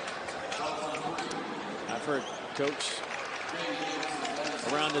 I've heard coaches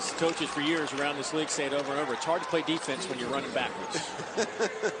for years around this league say it over and over. It's hard to play defense when you're running backwards.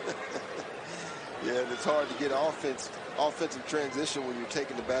 Yeah, and it's hard to get offensive transition when you're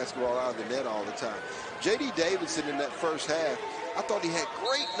taking the basketball out of the net all the time. J.D. Davidson in that first half, I thought he had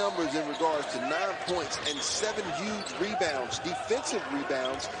great numbers in regards to 9 points and 7 huge rebounds, defensive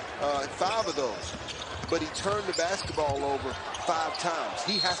rebounds, 5 of those. But he turned the basketball over 5 times.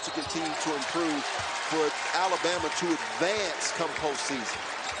 He has to continue to improve for Alabama to advance come postseason.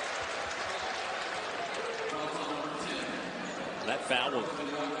 That foul will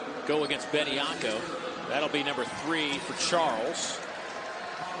go against Bediako. That'll be number 3 for Charles.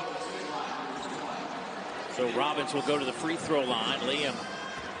 So Robbins will go to the free throw line. Liam,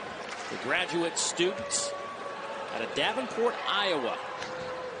 the graduate student out of Davenport, Iowa.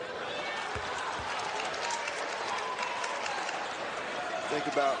 Think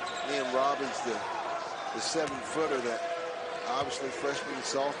about Liam Robbins, the 7-footer that obviously freshman and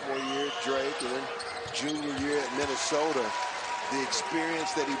sophomore year at Drake, and then junior year at Minnesota. The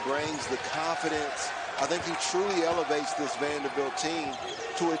experience that he brings, the confidence. I think he truly elevates this Vanderbilt team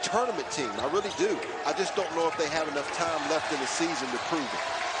to a tournament team. I really do. I just don't know if they have enough time left in the season to prove it.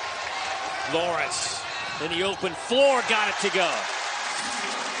 Lawrence in the open floor, got it to go.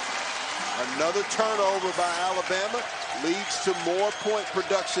 Another turnover by Alabama leads to more point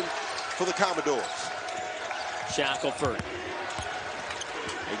production for the Commodores. Shackelford.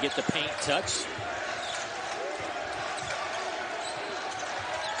 They get the paint touch.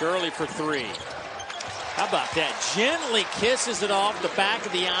 Gurley for 3. How about that? Gently kisses it off the back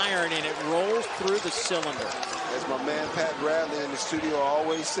of the iron, and it rolls through the cylinder. As my man Pat Bradley in the studio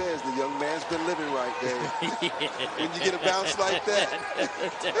always says, the young man's been living right, Dave. Yeah. When you get a bounce like that.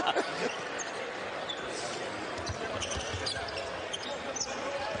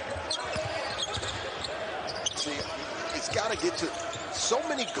 See, it's got to get to... So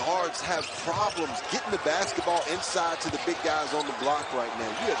many guards have problems getting the basketball inside to the big guys on the block right now.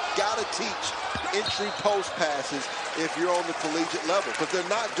 You have got to teach entry post passes if you're on the collegiate level, because they're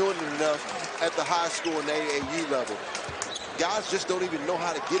not doing it enough at the high school and AAU level. Guys just don't even know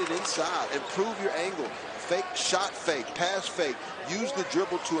how to get it inside. Improve your angle. Fake, shot fake, pass fake. Use the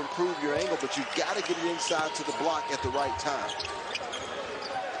dribble to improve your angle, but you've got to get it inside to the block at the right time.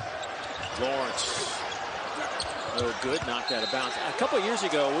 Lawrence. No good, knocked out of bounds. A couple of years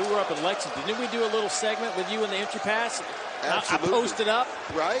ago, we were up in Lexington. Didn't we do a little segment with you in the entry pass? Absolutely. I posted up.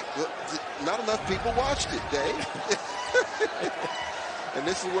 Right. Well, not enough people watched it, Dave. And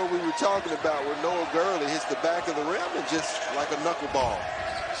this is what we were talking about, where Noah Gurley hits the back of the rim and just like a knuckleball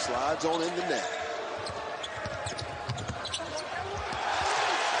slides on in the net.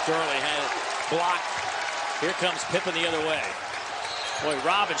 Gurley had it blocked. Here comes Pippen the other way. Boy,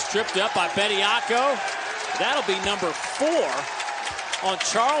 Robbins tripped up by Bediako. That'll be number 4 on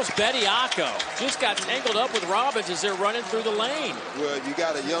Charles Bediako. Just got tangled up with Robbins as they're running through the lane. Well, you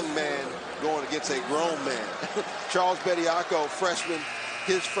got a young man going against a grown man. Charles Bediako, freshman,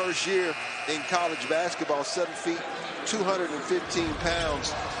 his first year in college basketball, 7 feet, 215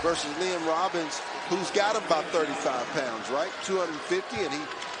 pounds, versus Liam Robbins, who's got about 35 pounds, right? 250, and he,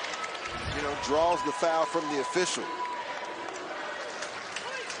 draws the foul from the official.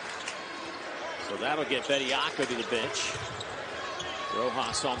 So that'll get Bediako to the bench.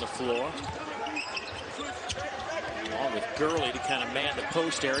 Rojas on the floor. Along with Gurley to kind of man the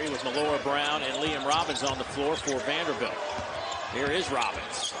post area with Malora Brown and Liam Robbins on the floor for Vanderbilt. Here is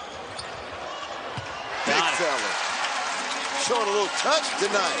Robbins. Big fella. Showing a little touch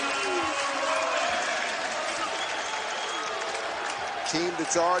tonight. Team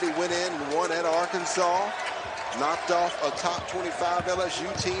that's already went in and won at Arkansas. Knocked off a top 25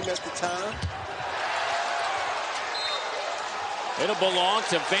 LSU team at the time. It'll belong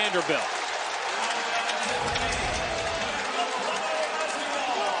to Vanderbilt.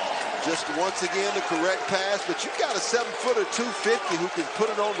 Just once again the correct pass, but you've got a 7-footer, 250 who can put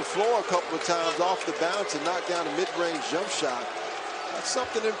it on the floor a couple of times off the bounce and knock down a mid-range jump shot. That's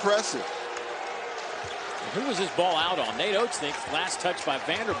something impressive. Who was this ball out on? Nate Oates thinks last touch by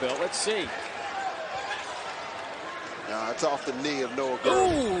Vanderbilt. Let's see. It's off the knee of Noah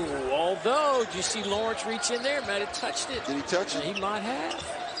Gurley. Ooh, although, did you see Lawrence reach in there? Might have touched it. Did he touch it? He might have.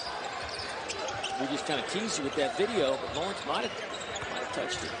 We just kind of teased you with that video, but Lawrence might have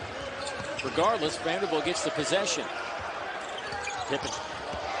touched it. Regardless, Vanderbilt gets the possession. Pippen.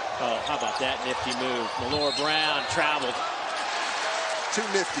 Oh, how about that nifty move? Malora Brown traveled. Too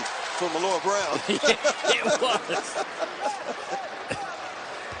nifty for Malora Brown. Yeah, it was.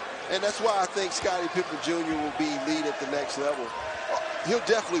 And that's why I think Scottie Pippen Jr. will be elite at the next level. He'll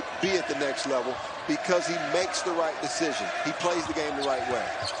definitely be at the next level because he makes the right decision. He plays the game the right way.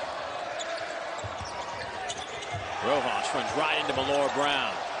 Rojas runs right into Malore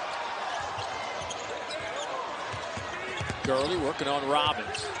Brown. Gurley working on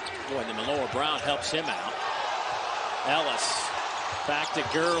Robbins. Boy, and the Malore Brown helps him out. Ellis back to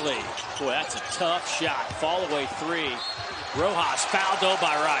Gurley. Boy, that's a tough shot. Fall away 3. Rojas fouled though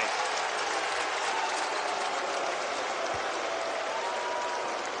by Wright.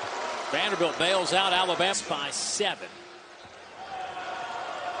 Vanderbilt bails out Alabama by 7.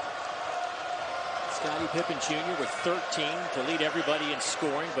 Scottie Pippen Jr. with 13 to lead everybody in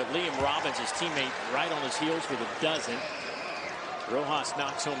scoring, but Liam Robbins, his teammate, right on his heels with a dozen. Rojas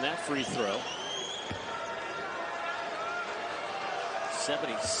knocks home that free throw.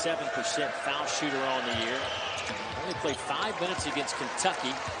 77% foul shooter on the year. Only played 5 minutes against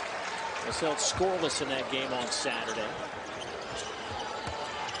Kentucky. Was held scoreless in that game on Saturday.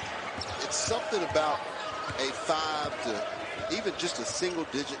 It's something about a 5 to even just a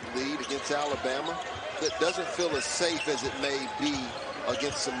single-digit lead against Alabama that doesn't feel as safe as it may be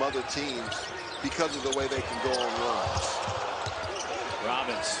against some other teams because of the way they can go on runs.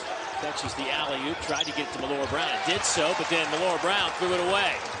 Robbins catches the alley-oop, tried to get it to Malore Brown. It did so, but then Malore Brown threw it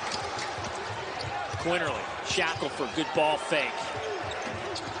away. Quinterly, Shackelford, good ball fake.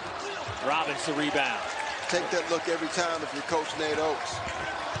 Robbins the rebound. Take that look every time if you're Coach Nate Oates.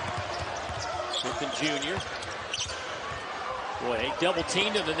 Pippen Jr. Boy, they double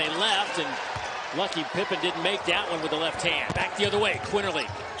teamed him and they left, and lucky Pippen didn't make that one with the left hand. Back the other way, Quinterly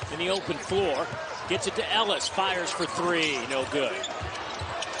in the open floor. Gets it to Ellis, fires for 3, no good.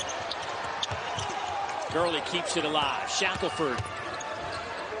 Gurley keeps it alive. Shackelford.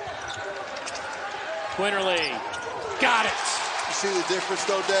 Quinterly. Got it. You see the difference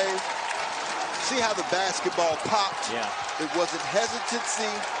though, Dave? See how the basketball popped? Yeah. It wasn't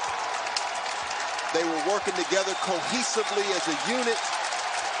hesitancy. They were working together cohesively as a unit.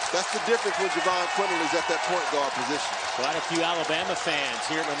 That's the difference when Javon Quinterly's at that point guard position. Quite a few Alabama fans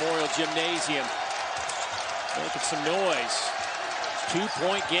here at Memorial Gymnasium making some noise.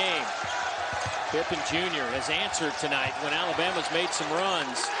 2-point game. Pippen Jr. has answered tonight when Alabama's made some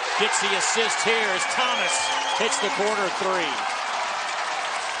runs. Gets the assist here as Thomas hits the corner 3.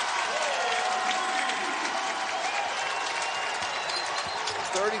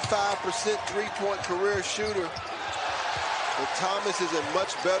 .35% three-point career shooter. But Thomas is a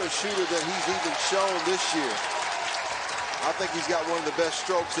much better shooter than he's even shown this year. I think he's got one of the best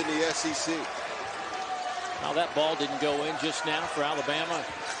strokes in the SEC. Now that ball didn't go in just now for Alabama.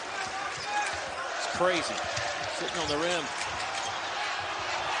 It's crazy. Sitting on the rim.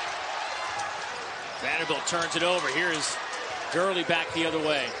 Vanderbilt turns it over. Here is Gurley back the other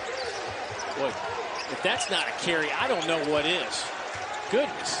way. Boy, if that's not a carry, I don't know what is.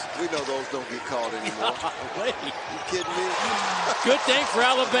 Goodness. We know those don't get called anymore. Wait. You kidding me? Good thing for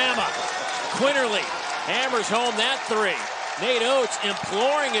Alabama. Quinterly hammers home that 3. Nate Oates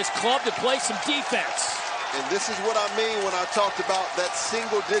imploring his club to play some defense. And this is what I mean when I talked about that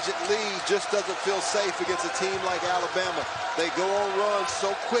single-digit lead just doesn't feel safe against a team like Alabama. They go on runs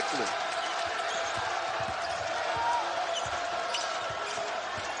so quickly.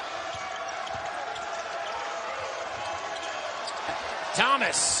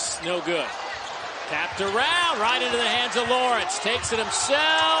 Thomas, no good. Tapped around, right into the hands of Lawrence. Takes it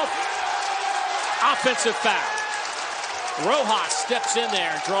himself. Offensive foul. Rojas steps in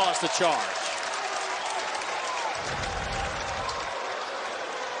there and draws the charge.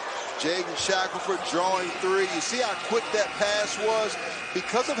 Jaden Shackelford drawing 3. You see how quick that pass was?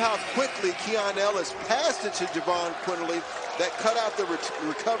 Because of how quickly Keon Ellis passed it to Javon Quinterly, that cut out the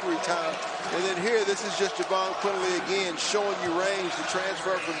recovery time. And then here, this is just Javon Quinterly again showing you range. The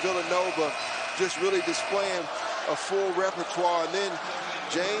transfer from Villanova, just really displaying a full repertoire. And then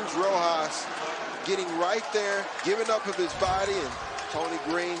James Rojas getting right there, giving up of his body, and Tony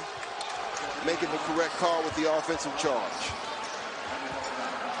Green making the correct call with the offensive charge.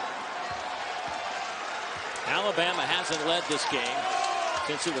 Alabama hasn't led this game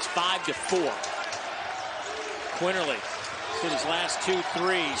since it was 5-4. Quinterly hit his last 2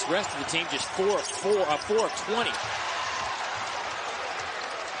 threes. Rest of the team just 4 of 20.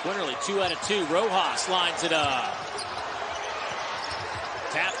 Quinterly 2 out of 2. Rojas lines it up.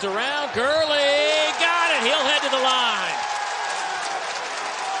 Tapped around. Gurley got it. He'll head to the line.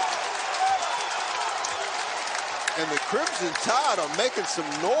 And the Crimson Tide are making some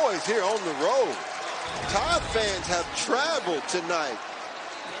noise here on the road. Tide fans have traveled tonight.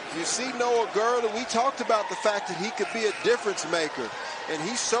 You see Noah Gurley, we talked about the fact that he could be a difference maker. and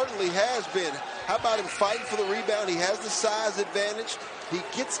he certainly has been. How about him fighting for the rebound? He has the size advantage. He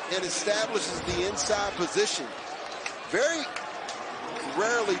gets and establishes the inside position. Very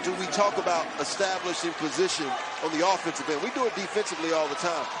rarely do we talk about establishing position on the offensive end. We do it defensively all the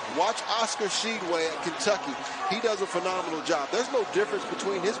time. Watch Oscar Sheedway at Kentucky. He does a phenomenal job. There's no difference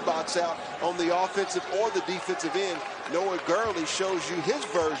between his box out on the offensive or the defensive end. Noah Gurley shows you his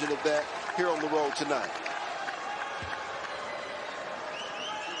version of that here on the road tonight.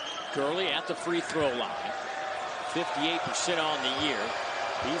 Gurley at the free throw line. 58% on the year.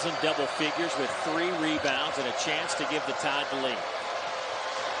 He's in double figures with 3 rebounds and a chance to give the Tide the lead.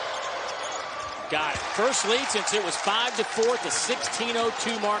 Got it. First lead since it was 5-4 at the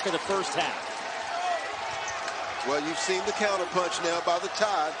 16:02 mark of the first half. Well, you've seen the counterpunch now by the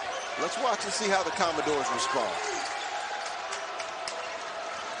Tide. Let's watch and see how the Commodores respond.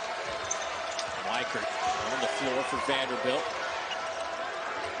 Weichert on the floor for Vanderbilt.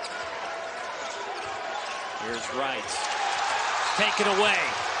 Here's Wright. Taken away.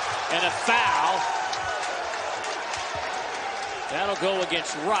 And a foul. That'll go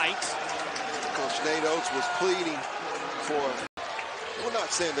against Wright. Coach Nate Oates was pleading for, we're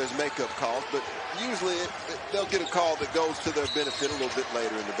not saying there's makeup calls, but usually they'll get a call that goes to their benefit a little bit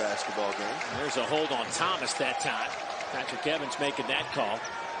later in the basketball game. There's a hold on Thomas that time. Patrick Evans making that call.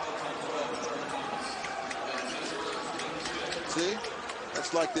 See?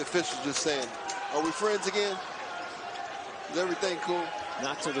 That's like the officials just saying, are we friends again? Is everything cool?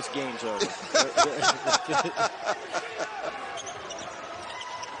 Not till this game's over.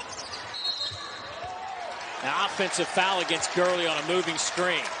 Now offensive foul against Gurley on a moving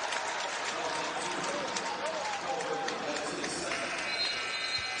screen.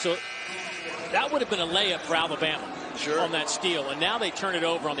 So that would have been a layup for Alabama on that steal. And now they turn it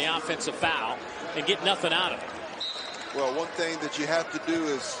over on the offensive foul and get nothing out of it. Well, one thing that you have to do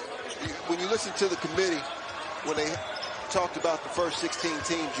is, when you listen to the committee, when they talked about the first 16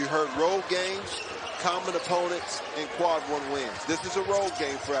 teams, you heard road games, common opponents, and quad 1 wins. This is a road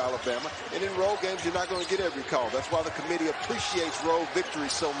game for Alabama, and in road games you're not going to get every call. That's why the committee appreciates road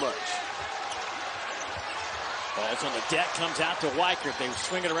victories so much. Ball's on the deck, comes out to Weichert. They were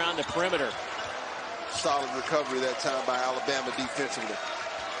swinging around the perimeter. Solid recovery that time by Alabama defensively.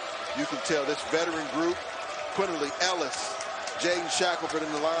 You can tell this veteran group, Quinterly, Ellis, Jaden Shackelford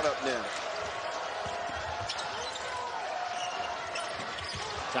in the lineup now.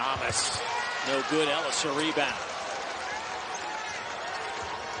 Thomas, no good. Ellis a rebound.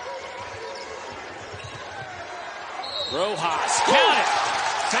 Rojas, count it.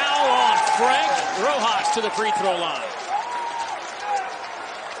 Foul on Frank. Rojas to the free throw line.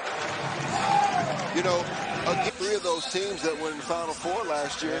 You know, again, 3 of those teams that were in the Final Four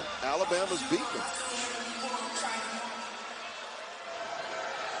last year, Alabama's beat them.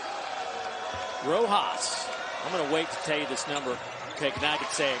 Rojas. I'm going to wait to tell you this number. Okay, now I can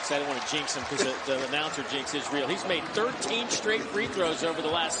say it because I don't want to jinx him because the announcer jinx is real. He's made 13 straight free throws over the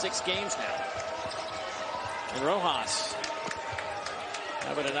last 6 games now. And Rojas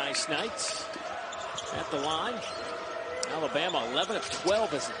having a nice night at the line. Alabama 11 of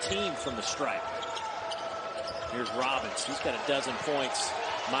 12 as a team from the stripe. Here's Robbins. He's got a dozen points.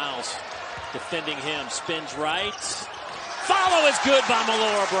 Miles defending him. Spins right. Follow is good by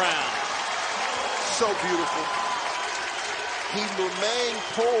Malora Brown. So beautiful. He remained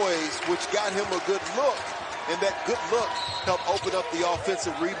poised, which got him a good look, and that good look helped open up the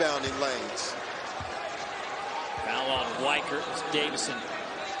offensive rebounding lanes. Foul on Weichert as Davison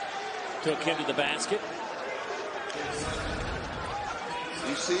took him to the basket.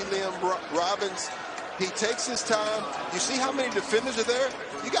 You see Liam Robbins, he takes his time. You see how many defenders are there?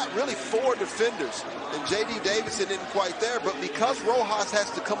 You got really 4 defenders, and J.D. Davison isn't quite there, but because Rojas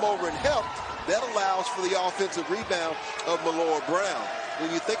has to come over and help, that allows for the offensive rebound of Malora Brown. When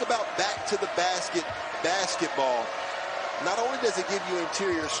you think about back to the basket basketball, not only does it give you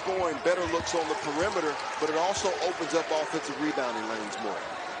interior scoring, better looks on the perimeter, but it also opens up offensive rebounding lanes more.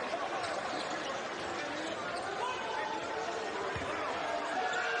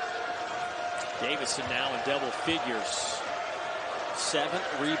 Davison now in double figures. 7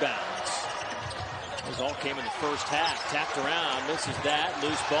 rebounds. Those all came in the first half. Tapped around, misses that.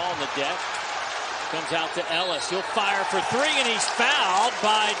 Loose ball on the deck. Comes out to Ellis. He'll fire for 3, and he's fouled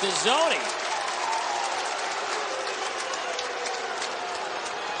by Dezzoni.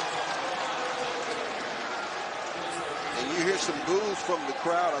 And you hear some boos from the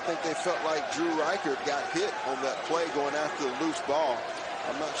crowd. I think they felt like Drew Reichert got hit on that play going after the loose ball.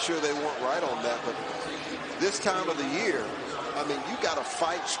 I'm not sure they weren't right on that, but this time of the year, I mean, you got to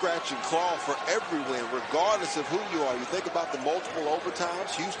fight, scratch, and claw for every win, regardless of who you are. You think about the multiple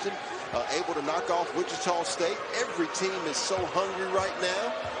overtimes, Houston able to knock off Wichita State. Every team is so hungry right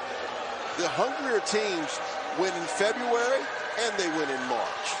now. The hungrier teams win in February, and they win in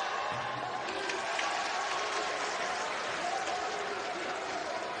March.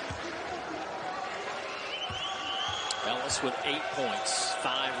 Ellis with 8 points,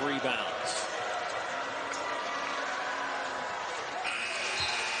 5 rebounds.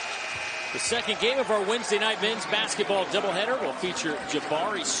 The second game of our Wednesday night men's basketball doubleheader will feature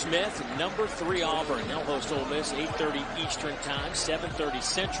Jabari Smith, number 3 Auburn. They'll host Ole Miss, 8:30 Eastern Time, 7:30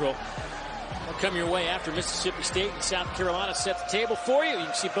 Central. They'll come your way after Mississippi State and South Carolina set the table for you. You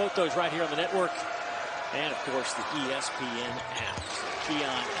can see both those right here on the network. And, of course, the ESPN app.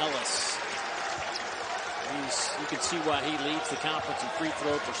 Keon Ellis. You can see why he leads the conference in free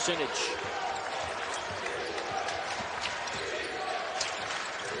throw percentage.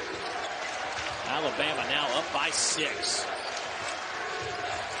 Alabama now up by 6.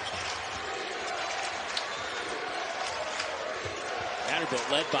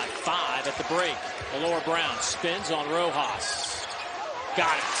 Vanderbilt led by 5 at the break. Malora Brown spins on Rojas.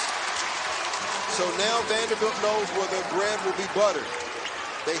 Got it. So now Vanderbilt knows where their bread will be buttered.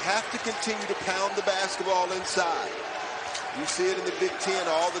 They have to continue to pound the basketball inside. You see it in the Big Ten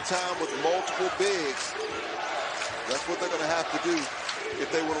all the time with multiple bigs. That's what they're going to have to do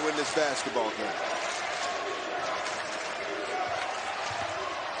if they want to win this basketball game.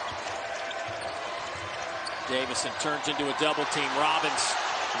 Davison turns into a double team. Robbins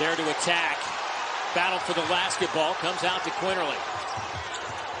there to attack. Battle for the basketball. Comes out to Quinterly.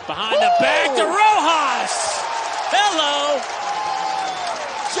 Behind the back to Rojas. Hello.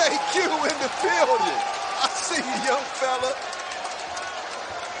 JQ in the building. I see you, young fella.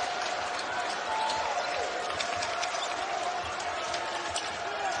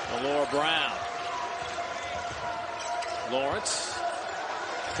 Malora Brown. Lawrence.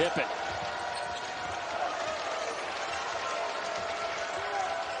 Pippen.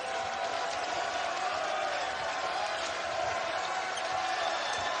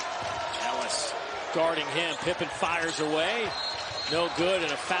 Ellis guarding him. Pippen fires away. No good,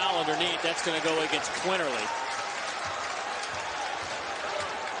 and a foul underneath. That's going to go against Quinterly.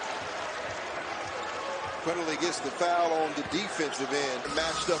 Quinterly gets the foul on the defensive end.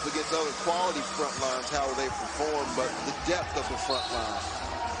 Matched up against other quality front lines, how they perform, but the depth of the front line.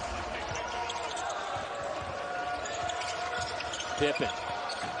 Pippen.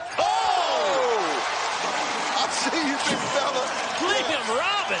 Oh! I see you, big fella. Liam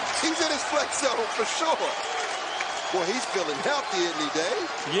Robbins. He's in his flex zone for sure. Well, he's feeling healthy, isn't he, Dave?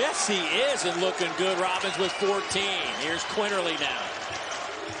 Yes, he is, and looking good. Robbins with 14. Here's Quinterly now.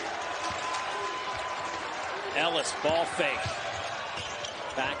 Ellis, ball fake.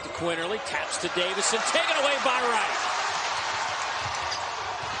 Back to Quinterly, taps to Davison, taken away by Wright.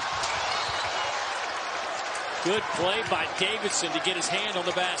 Good play by Davison to get his hand on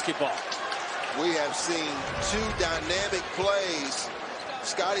the basketball. We have seen 2 dynamic plays.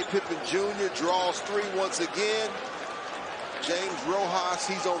 Scottie Pippen Jr. draws 3 once again. James Rojas,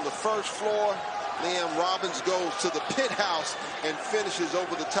 he's on the first floor. Liam Robbins goes to the penthouse and finishes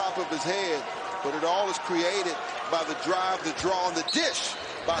over the top of his head. But it all is created by the drive, the draw, and the dish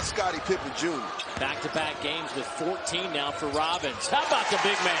by Scottie Pippen Jr. Back-to-back games with 14 now for Robbins. How about the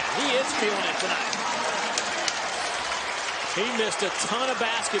big man? He is feeling it tonight. He missed a ton of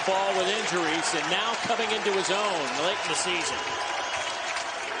basketball with injuries, and now coming into his own late in the season.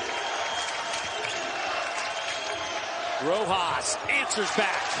 Rojas answers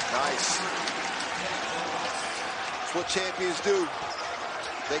back. Nice. That's what champions do.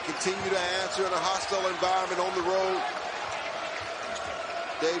 They continue to answer in a hostile environment on the road.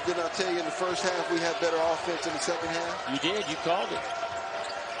 Dave, didn't I tell you in the first half we had better offense in the second half? You did. You called it.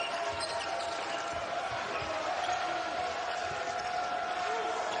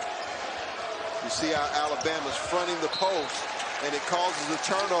 You see how Alabama's fronting the post, and it causes a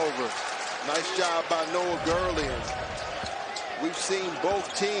turnover. Nice job by Noah Gurley. We've seen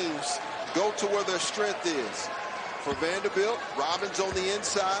both teams go to where their strength is. For Vanderbilt, Robbins on the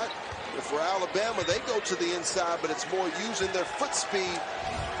inside. And for Alabama, they go to the inside, but it's more using their foot speed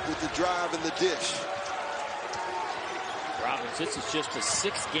with the drive and the dish. Robbins, this is just the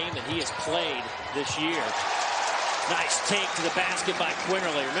 6th game that he has played this year. Nice take to the basket by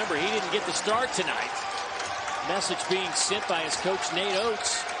Quinterly. Remember, he didn't get the start tonight. Message being sent by his coach, Nate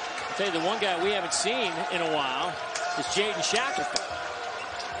Oates. I'll tell you, the one guy we haven't seen in a while is Jaden Shackelford.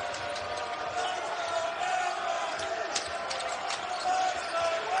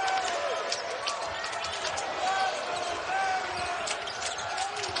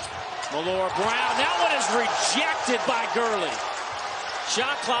 Malore Brown. That one is rejected by Gurley.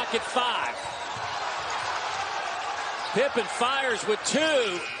 Shot clock at 5. Pippen fires with 2.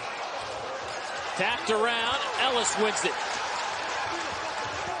 Tapped around. Ellis wins it.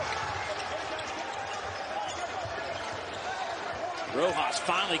 Rojas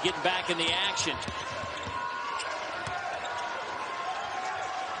finally getting back in the action.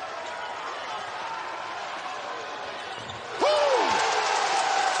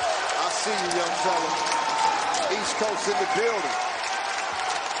 See you, young fella. East Coast in the building.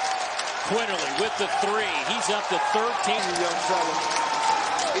 Quinterly with the 3. He's up to 13. Young fella.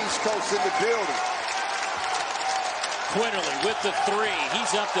 East Coast in the building. Quinterly with the 3.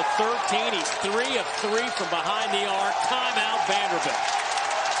 He's up to 13. He's 3 of 3 from behind the arc. Timeout, Vanderbilt.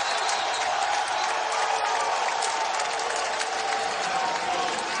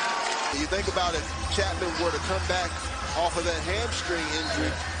 You think about it, Chapman were to come back off of that hamstring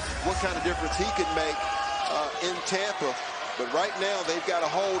injury, what kind of difference he could make in Tampa. But right now, they've got a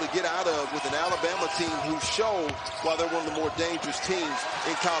hole to get out of with an Alabama team who showed why they're one of the more dangerous teams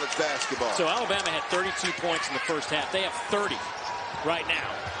in college basketball. So Alabama had 32 points in the first half. They have 30 right now.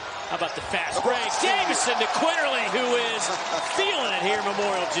 How about the fast break? Davison to Quinterly, who is feeling it here at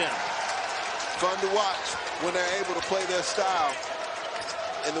Memorial Gym. Fun to watch when they're able to play their style.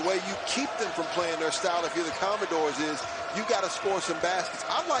 And the way you keep them from playing their style, if you're the Commodores, is you got to score some baskets.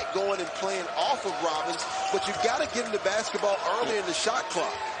 I like going and playing off of Robbins, but you've got to get him the basketball early in the shot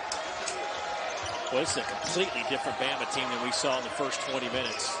clock. Well, it's a completely different Bama team than we saw in the first 20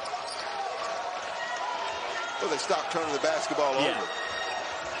 minutes. Well, they stopped turning the basketball over.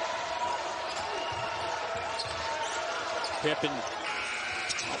 Pippen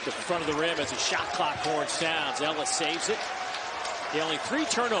off the front of the rim as the shot clock horn sounds. Ellis saves it. Only 3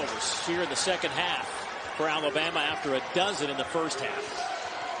 turnovers here in the second half for Alabama after a dozen in the first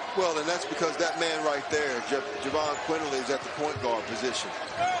half. Well, and that's because that man right there, Javon Quinterly, is at the point guard position.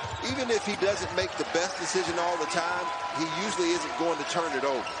 Even if he doesn't make the best decision all the time, he usually isn't going to turn it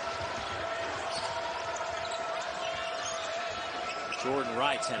over. Jordan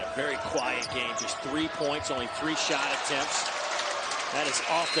Wright's had a very quiet game. Just 3 points, only 3 shot attempts. That is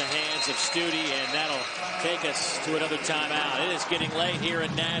off the hands of Studi, and that'll take us to another timeout. It is getting late here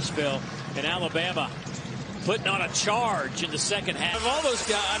in Nashville, and Alabama putting on a charge in the second half. Of all those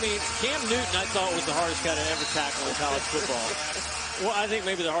guys, I mean, Cam Newton, I thought was the hardest guy to ever tackle in college football. Well, I think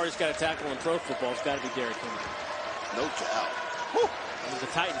maybe the hardest guy to tackle in pro football has got to be Derrick Henry. No doubt. Woo. I mean,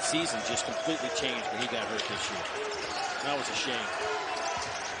 the Titan season just completely changed when he got hurt this year. That was a shame.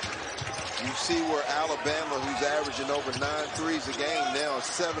 You see where Alabama, who's averaging over 9 threes a game now, is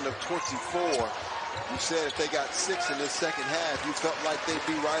 7 of 24. You said if they got 6 in this second half, you felt like they'd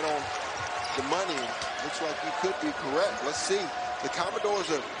be right on the money. Looks like you could be correct. Let's see. The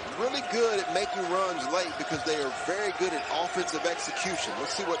Commodores are really good at making runs late because they are very good at offensive execution.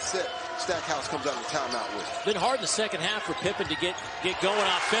 Let's see what Stackhouse comes out of the timeout with. Been hard in the second half for Pippen to get going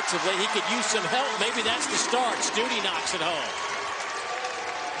offensively. He could use some help. Maybe that's the start. Studi knocks it home.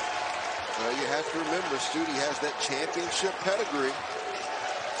 Well, you have to remember, Studi has that championship pedigree.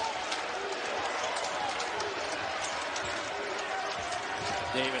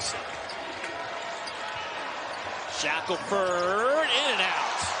 Davison. Shackelford, in and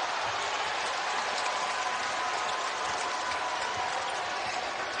out.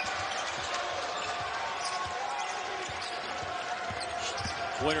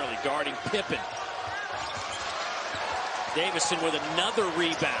 Quinterly guarding Pippen. Davison with another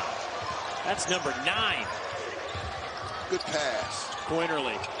rebound. That's number 9. Good pass.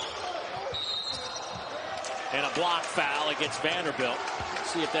 Quinterly. And a block foul against Vanderbilt. Let's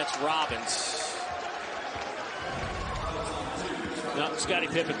see if that's Robbins. No, Scottie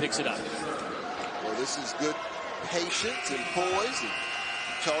Pippen picks it up. Well, this is good patience and poise. And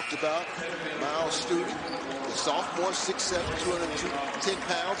talked about Miles Studi, the sophomore, 6'7", 210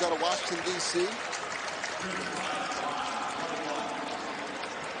 pounds out of Washington, D.C.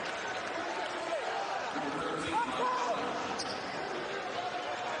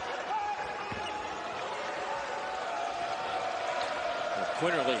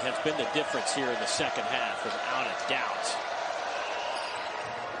 Quinterly has been the difference here in the second half, without a doubt.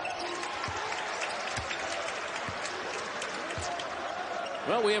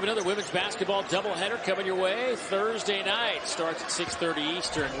 Well, we have another women's basketball doubleheader coming your way Thursday night. Starts at 6:30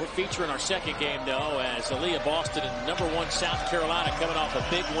 Eastern. We're featuring our second game, though, as Aaliyah Boston and #1 South Carolina coming off a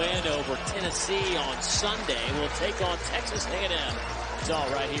big win over Tennessee on Sunday will take on Texas A&M. It's all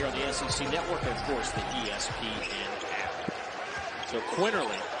right here on the SEC Network and, of course, the ESPN app. So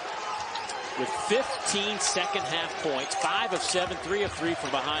Quinterly with 15 second half points, 5 of 7, 3 of 3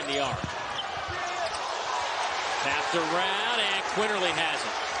 from behind the arc. Tapped around, and Quinterly has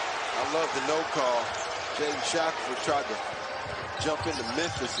it. I love the no call. Jaden Shackelford tried to jump into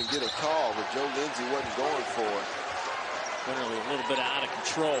Memphis and get a call, but Joe Lindsey wasn't going for it. Quinterly a little bit out of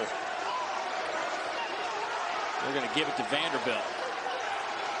control. They're going to give it to Vanderbilt.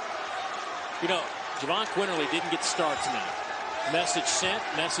 You know, Javon Quinterly didn't get the start tonight. Message sent,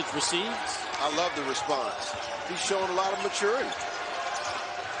 message received. I love the response. He's showing a lot of maturity.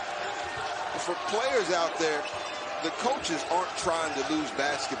 For players out there, the coaches aren't trying to lose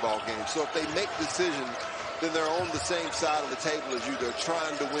basketball games. So if they make decisions, then they're on the same side of the table as you. They're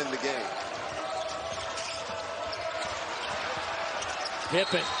trying to win the game.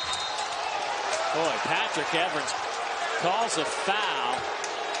 Pippen. Boy, Patrick Evans calls a foul.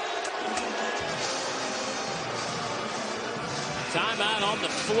 Timeout on the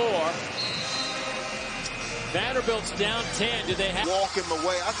floor. Vanderbilt's down 10. Do they have walk him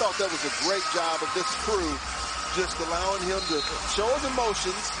away? I thought that was a great job of this crew, just allowing him to show his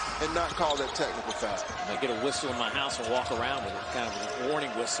emotions and not call that technical foul. I get a whistle in my house and walk around with it, kind of a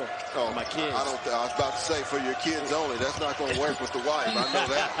warning whistle for my kids. I was about to say for your kids only. That's not going to work with the wife. I know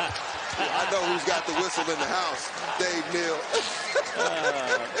that. I know who's got the whistle in the house. Dave Neal.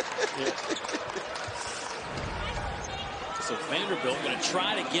 So Vanderbilt going to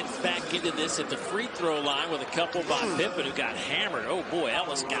try to get back into this at the free throw line with a couple by Pippen, who got hammered. Oh boy,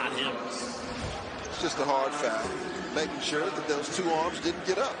 Ellis got him. It's just a hard foul, making sure that those two arms didn't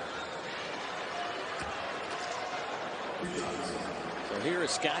get up. So here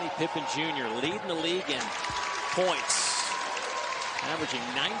is Scottie Pippen Jr. leading the league in points, averaging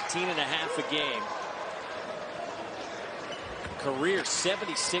 19 and a half a game. Career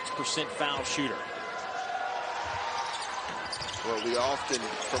 76% foul shooter. Well, we often,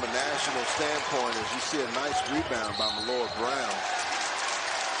 from a national standpoint, as you see a nice rebound by Malloy Brown.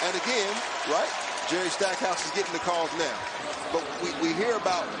 And again, right, Jerry Stackhouse is getting the calls now. But we hear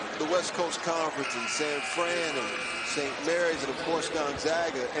about the West Coast Conference and San Fran and St. Mary's and, of course,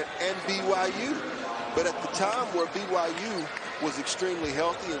 Gonzaga and BYU. But at the time where BYU was extremely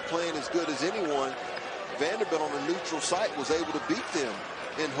healthy and playing as good as anyone, Vanderbilt on a neutral site was able to beat them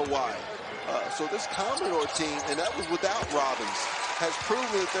in Hawaii. So this Commodore team, and that was without Robbins, has proven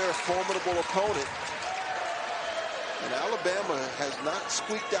that they're a formidable opponent. And Alabama has not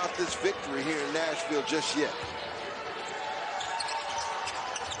squeaked out this victory here in Nashville just yet.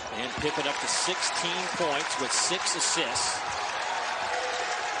 And Pippen up to 16 points with 6 assists.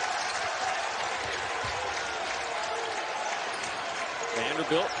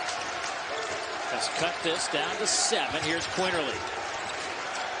 Vanderbilt has cut this down to 7. Here's Quinterly.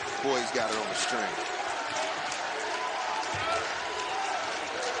 Boy, he's got it on the string.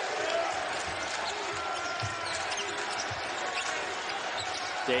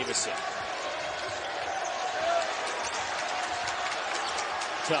 Davison.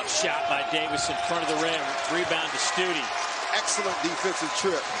 Tough shot by Davis in front of the rim. Rebound to Studi. Excellent defensive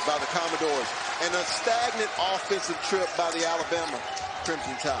trip by the Commodores. And a stagnant offensive trip by the Alabama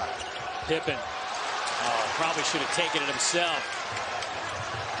Crimson Tide. Pippen. Oh, probably should have taken it himself.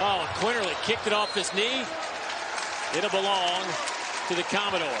 Oh, Quinterly kicked it off his knee. It'll belong to the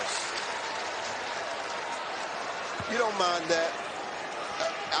Commodores. You don't mind that.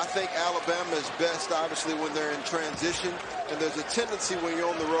 I think Alabama is best, obviously, when they're in transition. And there's a tendency when you're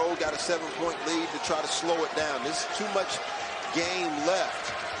on the road, got a 7-point lead, to try to slow it down. There's too much game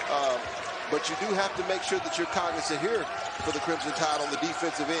left. But you do have to make sure that you're cognizant here for the Crimson Tide on the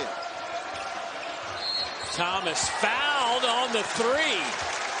defensive end. Thomas fouled on the 3.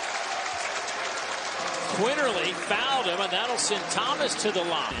 Quinterly fouled him, and that'll send Thomas to the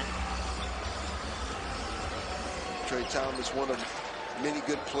line. Trey Thomas, one of many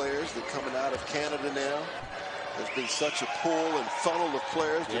good players that coming out of Canada now. There's been such a pull and funnel of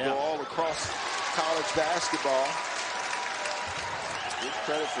players to go all across college basketball. Give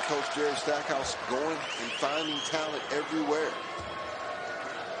credit for Coach Jerry Stackhouse going and finding talent everywhere.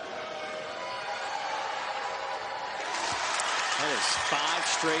 That is 5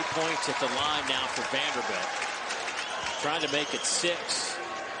 straight points at the line now for Vanderbilt. Trying to make it 6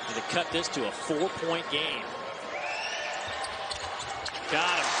 and to cut this to a 4-point game.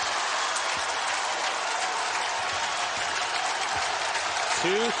 Got him.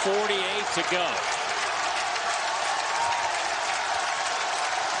 2:48 to go.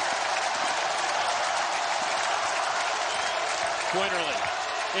 Quinterly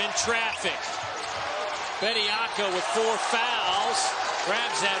in traffic. Bediako with 4 fouls.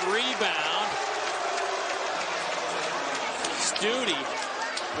 Grabs that rebound. Studi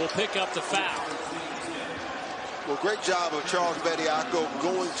will pick up the foul. Well, great job of Charles Bediako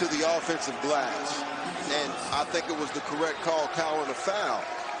going to the offensive glass. And I think it was the correct call calling a foul.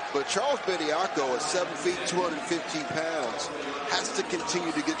 But Charles Bediako at 7 feet, 215 pounds, has to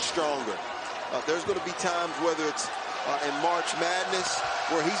continue to get stronger. There's going to be times, whether it's in March Madness,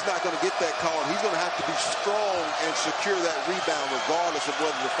 where he's not going to get that call. He's going to have to be strong and secure that rebound regardless of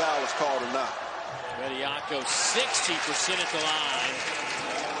whether the foul is called or not. Bediako 60% at the line.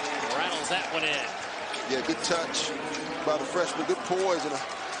 Rattles that one in. Yeah, good touch by the freshman. Good poise in a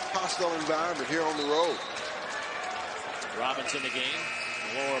hostile environment here on the road. Robbins in the game.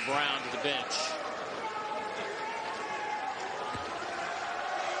 Laura Brown to the bench.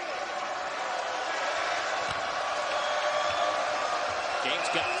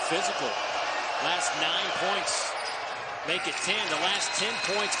 Game's gotten physical. Last 9 points make it 10. The last 10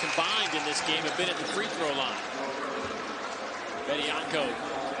 points combined in this game have been at the free throw line. Bediako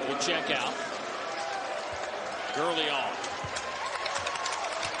will check out. Gurley on.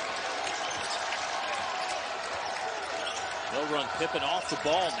 They'll run Pippen off the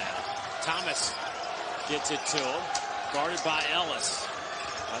ball now. Thomas gets it to him. Guarded by Ellis.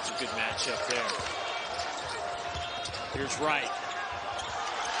 That's a good matchup there. Here's Wright.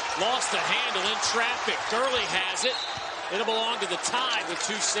 Lost the handle in traffic. Gurley has it. It'll belong to the Tide with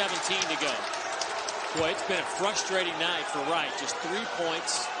 2:17 to go. Boy, it's been a frustrating night for Wright. Just 3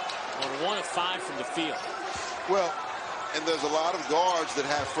 points on 1 of 5 from the field. Well, and there's a lot of guards that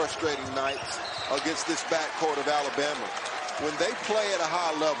have frustrating nights against this backcourt of Alabama. When they play at a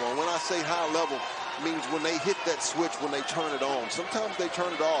high level, and when I say high level, means when they hit that switch, when they turn it on. Sometimes they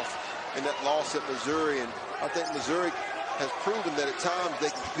turn it off in that loss at Missouri, and I think Missouri has proven that at times they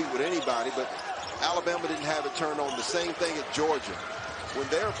can compete with anybody, but Alabama didn't have it turned on. The same thing at Georgia. When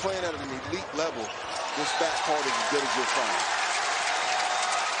they're playing at an elite level, this backcourt is as good as you'll find.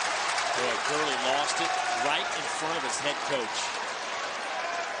 Boy, Gurley lost it right in front of his head coach.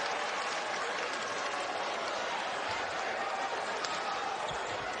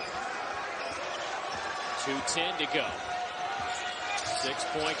 .210 to go.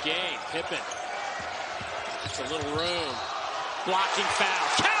 6-point game. Pippen. It's a little room. Blocking foul.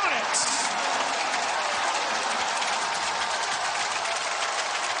 Count it!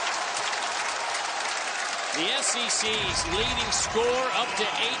 The SEC's leading score up to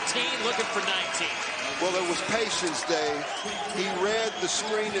 18, looking for 19. Well, it was patience, Dave. He read the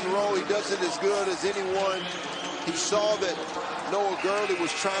screen and roll. He does it as good as anyone. He saw that Noah Gurley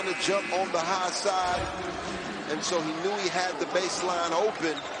was trying to jump on the high side, and so he knew he had the baseline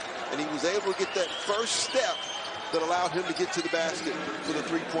open, and he was able to get that first step that allowed him to get to the basket for the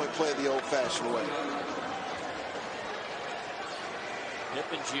three-point play the old-fashioned way.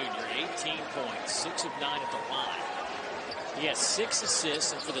 Pippen Jr., 18 points, 6 of 9 at the line. He has 6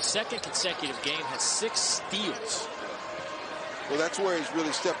 assists, and for the second consecutive game has 6 steals. Well, that's where he's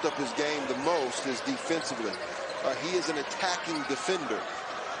really stepped up his game the most, is defensively. He is an attacking defender.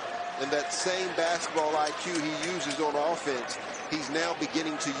 And that same basketball IQ he uses on offense, he's now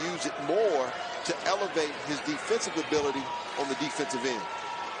beginning to use it more to elevate his defensive ability on the defensive end.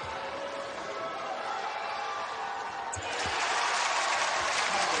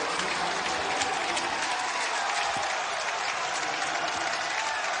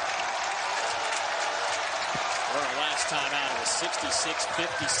 Time out, it was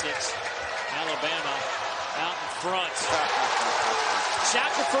 66-56. Alabama out in front.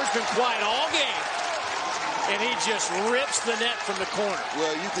 Shackelford's been quiet all game, and he just rips the net from the corner.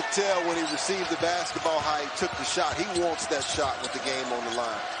 Well, you could tell when he received the basketball how he took the shot. He wants that shot with the game on the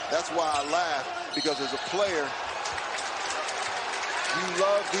line. That's why I laugh, because as a player, you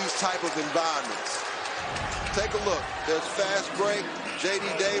love these type of environments. Take a look. There's fast break. J.D.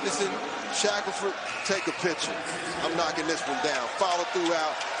 Davison, Shackelford, take a picture. I'm knocking this one down. Follow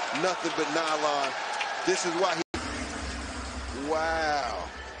throughout, nothing but nylon. This is why he... Wow.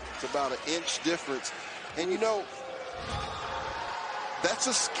 It's about an inch difference. And you know, that's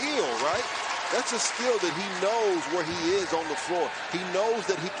a skill, right? That's a skill that he knows where he is on the floor. He knows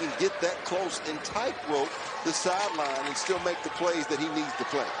that he can get that close and tightrope the sideline and still make the plays that he needs to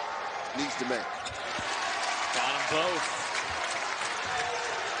play, needs to make. Got them both.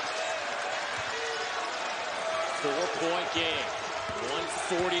 4-point game.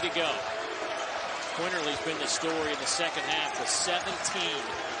 1:40 to go. Quinterly's been the story in the second half with 17.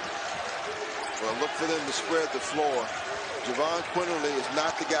 Well, look for them to spread the floor. Javon Quinterly is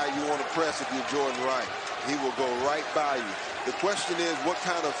not the guy you want to press if you're Jordan Wright. He will go right by you. The question is what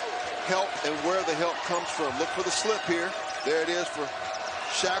kind of help and where the help comes from. Look for the slip here. There it is for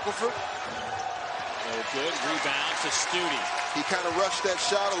Shackelford. No good. Rebound to Stute. He kind of rushed that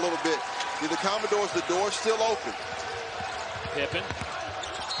shot a little bit. The Commodores, the door's still open. Pippen.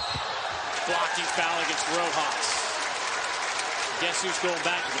 Blocking foul against Rojas. Guess who's going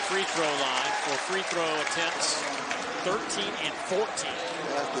back to the free throw line for free throw attempts? 13 and 14.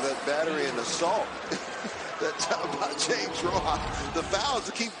 After that battery and assault, that time by James Rojas. The fouls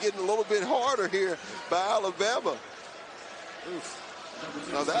keep getting a little bit harder here by Alabama. Oof.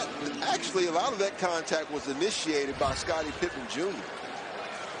 Now that, actually, a lot of that contact was initiated by Scottie Pippen Jr.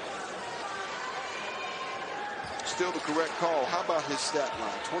 Still the correct call. How about his stat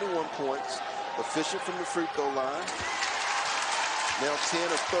line? 21 points, efficient from the free throw line. Now 10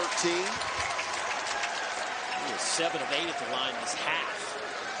 of 13. He is 7 of 8 at the line this half.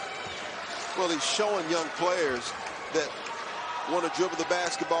 Well, he's showing young players that want to dribble the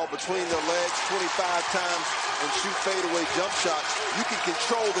basketball between their legs 25 times and shoot fadeaway jump shots. You can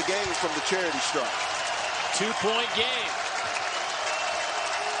control the game from the charity stripe. 2-point game.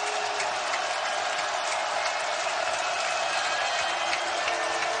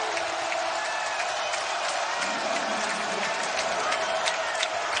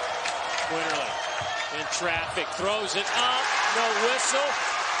 Winterly in traffic, throws it up, no whistle.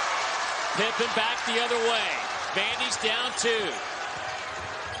 Pippen back the other way. Vandy's down 2.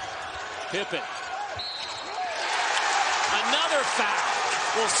 Pippen. Another foul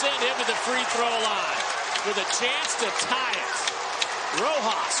will send him to the free throw line with a chance to tie it.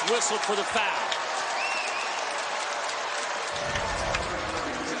 Rojas whistled for the foul.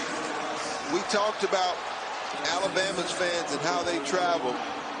 We talked about Alabama's fans and how they travel.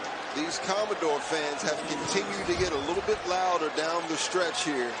 These Commodore fans have continued to get a little bit louder down the stretch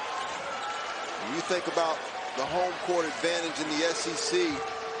here. When you think about the home court advantage in the SEC,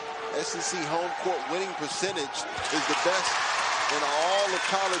 SEC home court winning percentage is the best in all of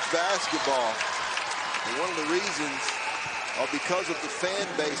college basketball. And one of the reasons are because of the fan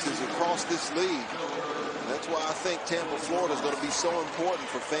bases across this league. And that's why I think Tampa, Florida is going to be so important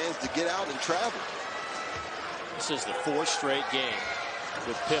for fans to get out and travel. This is the 4th straight game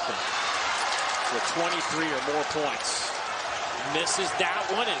with Pippen with 23 or more points. Misses that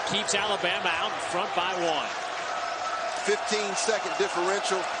one and keeps Alabama out in front by 1. 15-second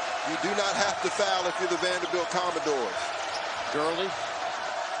differential. You do not have to foul if you're the Vanderbilt Commodores. Gurley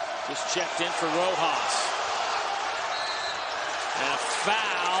just checked in for Rojas. And a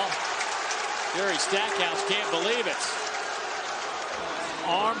foul. Jerry Stackhouse can't believe it.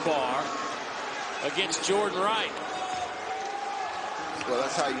 Armbar against Jordan Wright. Well,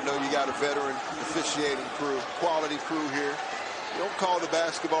 that's how you know you got a veteran officiating crew, quality crew here. You don't call the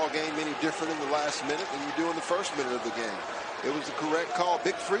basketball game any different in the last minute than you do in the first minute of the game. It was the correct call.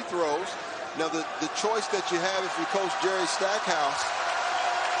 Big free throws. Now, the choice that you have if you coach Jerry Stackhouse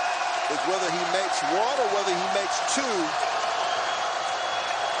is whether he makes 1 or whether he makes 2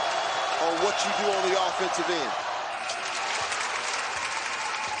 on what you do on the offensive end.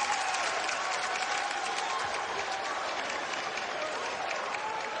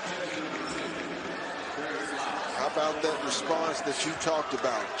 How about that response that you talked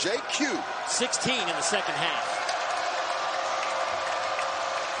about? JQ. 16 in the second half.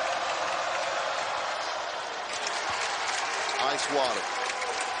 Ice water.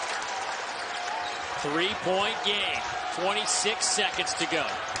 3-point game. 26 seconds to go.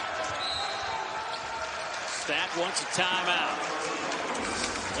 Stat wants a timeout.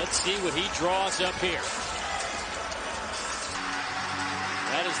 Let's see what he draws up here.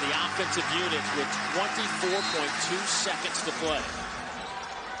 That is the offensive unit with 24.2 seconds to play.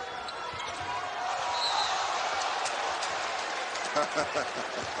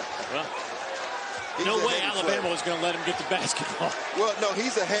 Well, no way Alabama was going to let him get the basketball. Well, no,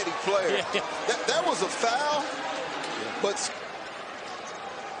 he's a heady player. Yeah. That was a foul, but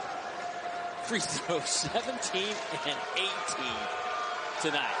free throw 17 and 18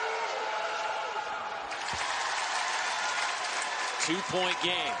 tonight. 2-point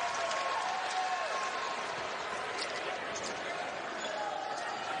game.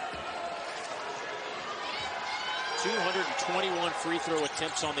 .221 free throw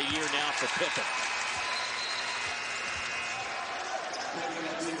attempts on the year now for Pippen.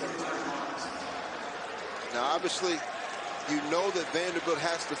 Now, obviously, you know that Vanderbilt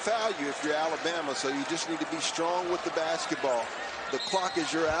has to foul you if you're Alabama, so you just need to be strong with the basketball. The clock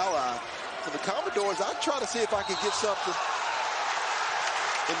is your ally. For the Commodores, I'd try to see if I could get something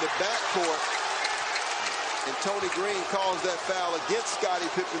in the backcourt, and Tony Green calls that foul against Scottie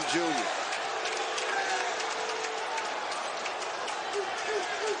Pippen Jr.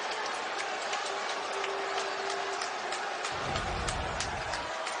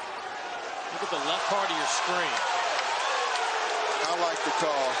 Look at the left part of your screen. I like the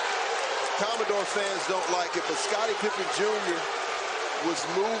call. Commodore fans don't like it, but Scottie Pippen Jr. was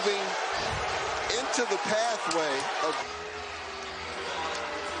moving into the pathway of...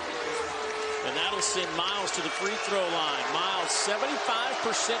 And that'll send Miles to the free throw line. Miles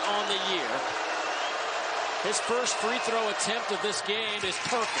 75% on the year. His first free throw attempt of this game is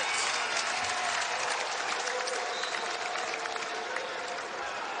perfect.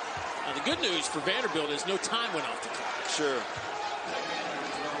 Now the good news for Vanderbilt is no time went off the clock. Sure.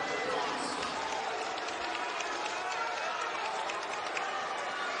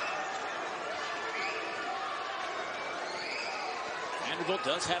 Vanderbilt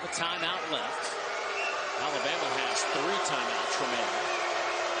does have a timeout left. Alabama has 3 timeouts remaining.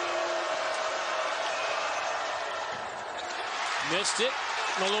 Missed it.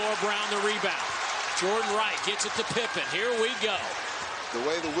 Malora Brown the rebound. Jordan Wright gets it to Pippen. Here we go. The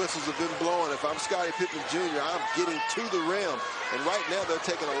way the whistles have been blowing, if I'm Scottie Pippen Jr., I'm getting to the rim. And right now they're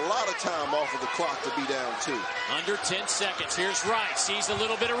taking a lot of time off of the clock to be down 2. Under 10 seconds. Here's Wright. Sees a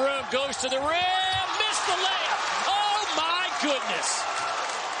little bit of room. Goes to the rim. Missed the layup. Oh, my goodness.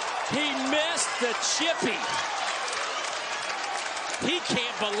 He missed the chippy. He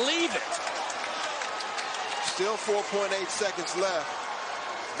can't believe it. Still 4.8 seconds left.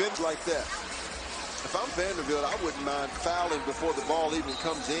 Been like that. If I'm Vanderbilt, I wouldn't mind fouling before the ball even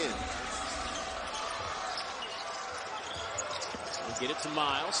comes in. We'll get it to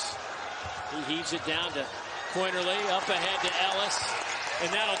Miles. He heaves it down to Pointerly. Up ahead to Ellis.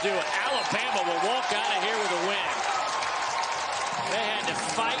 And that'll do it. Alabama will walk out of here with a win. They had to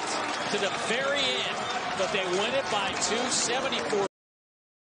fight to the very end, but they win it by 2, 74.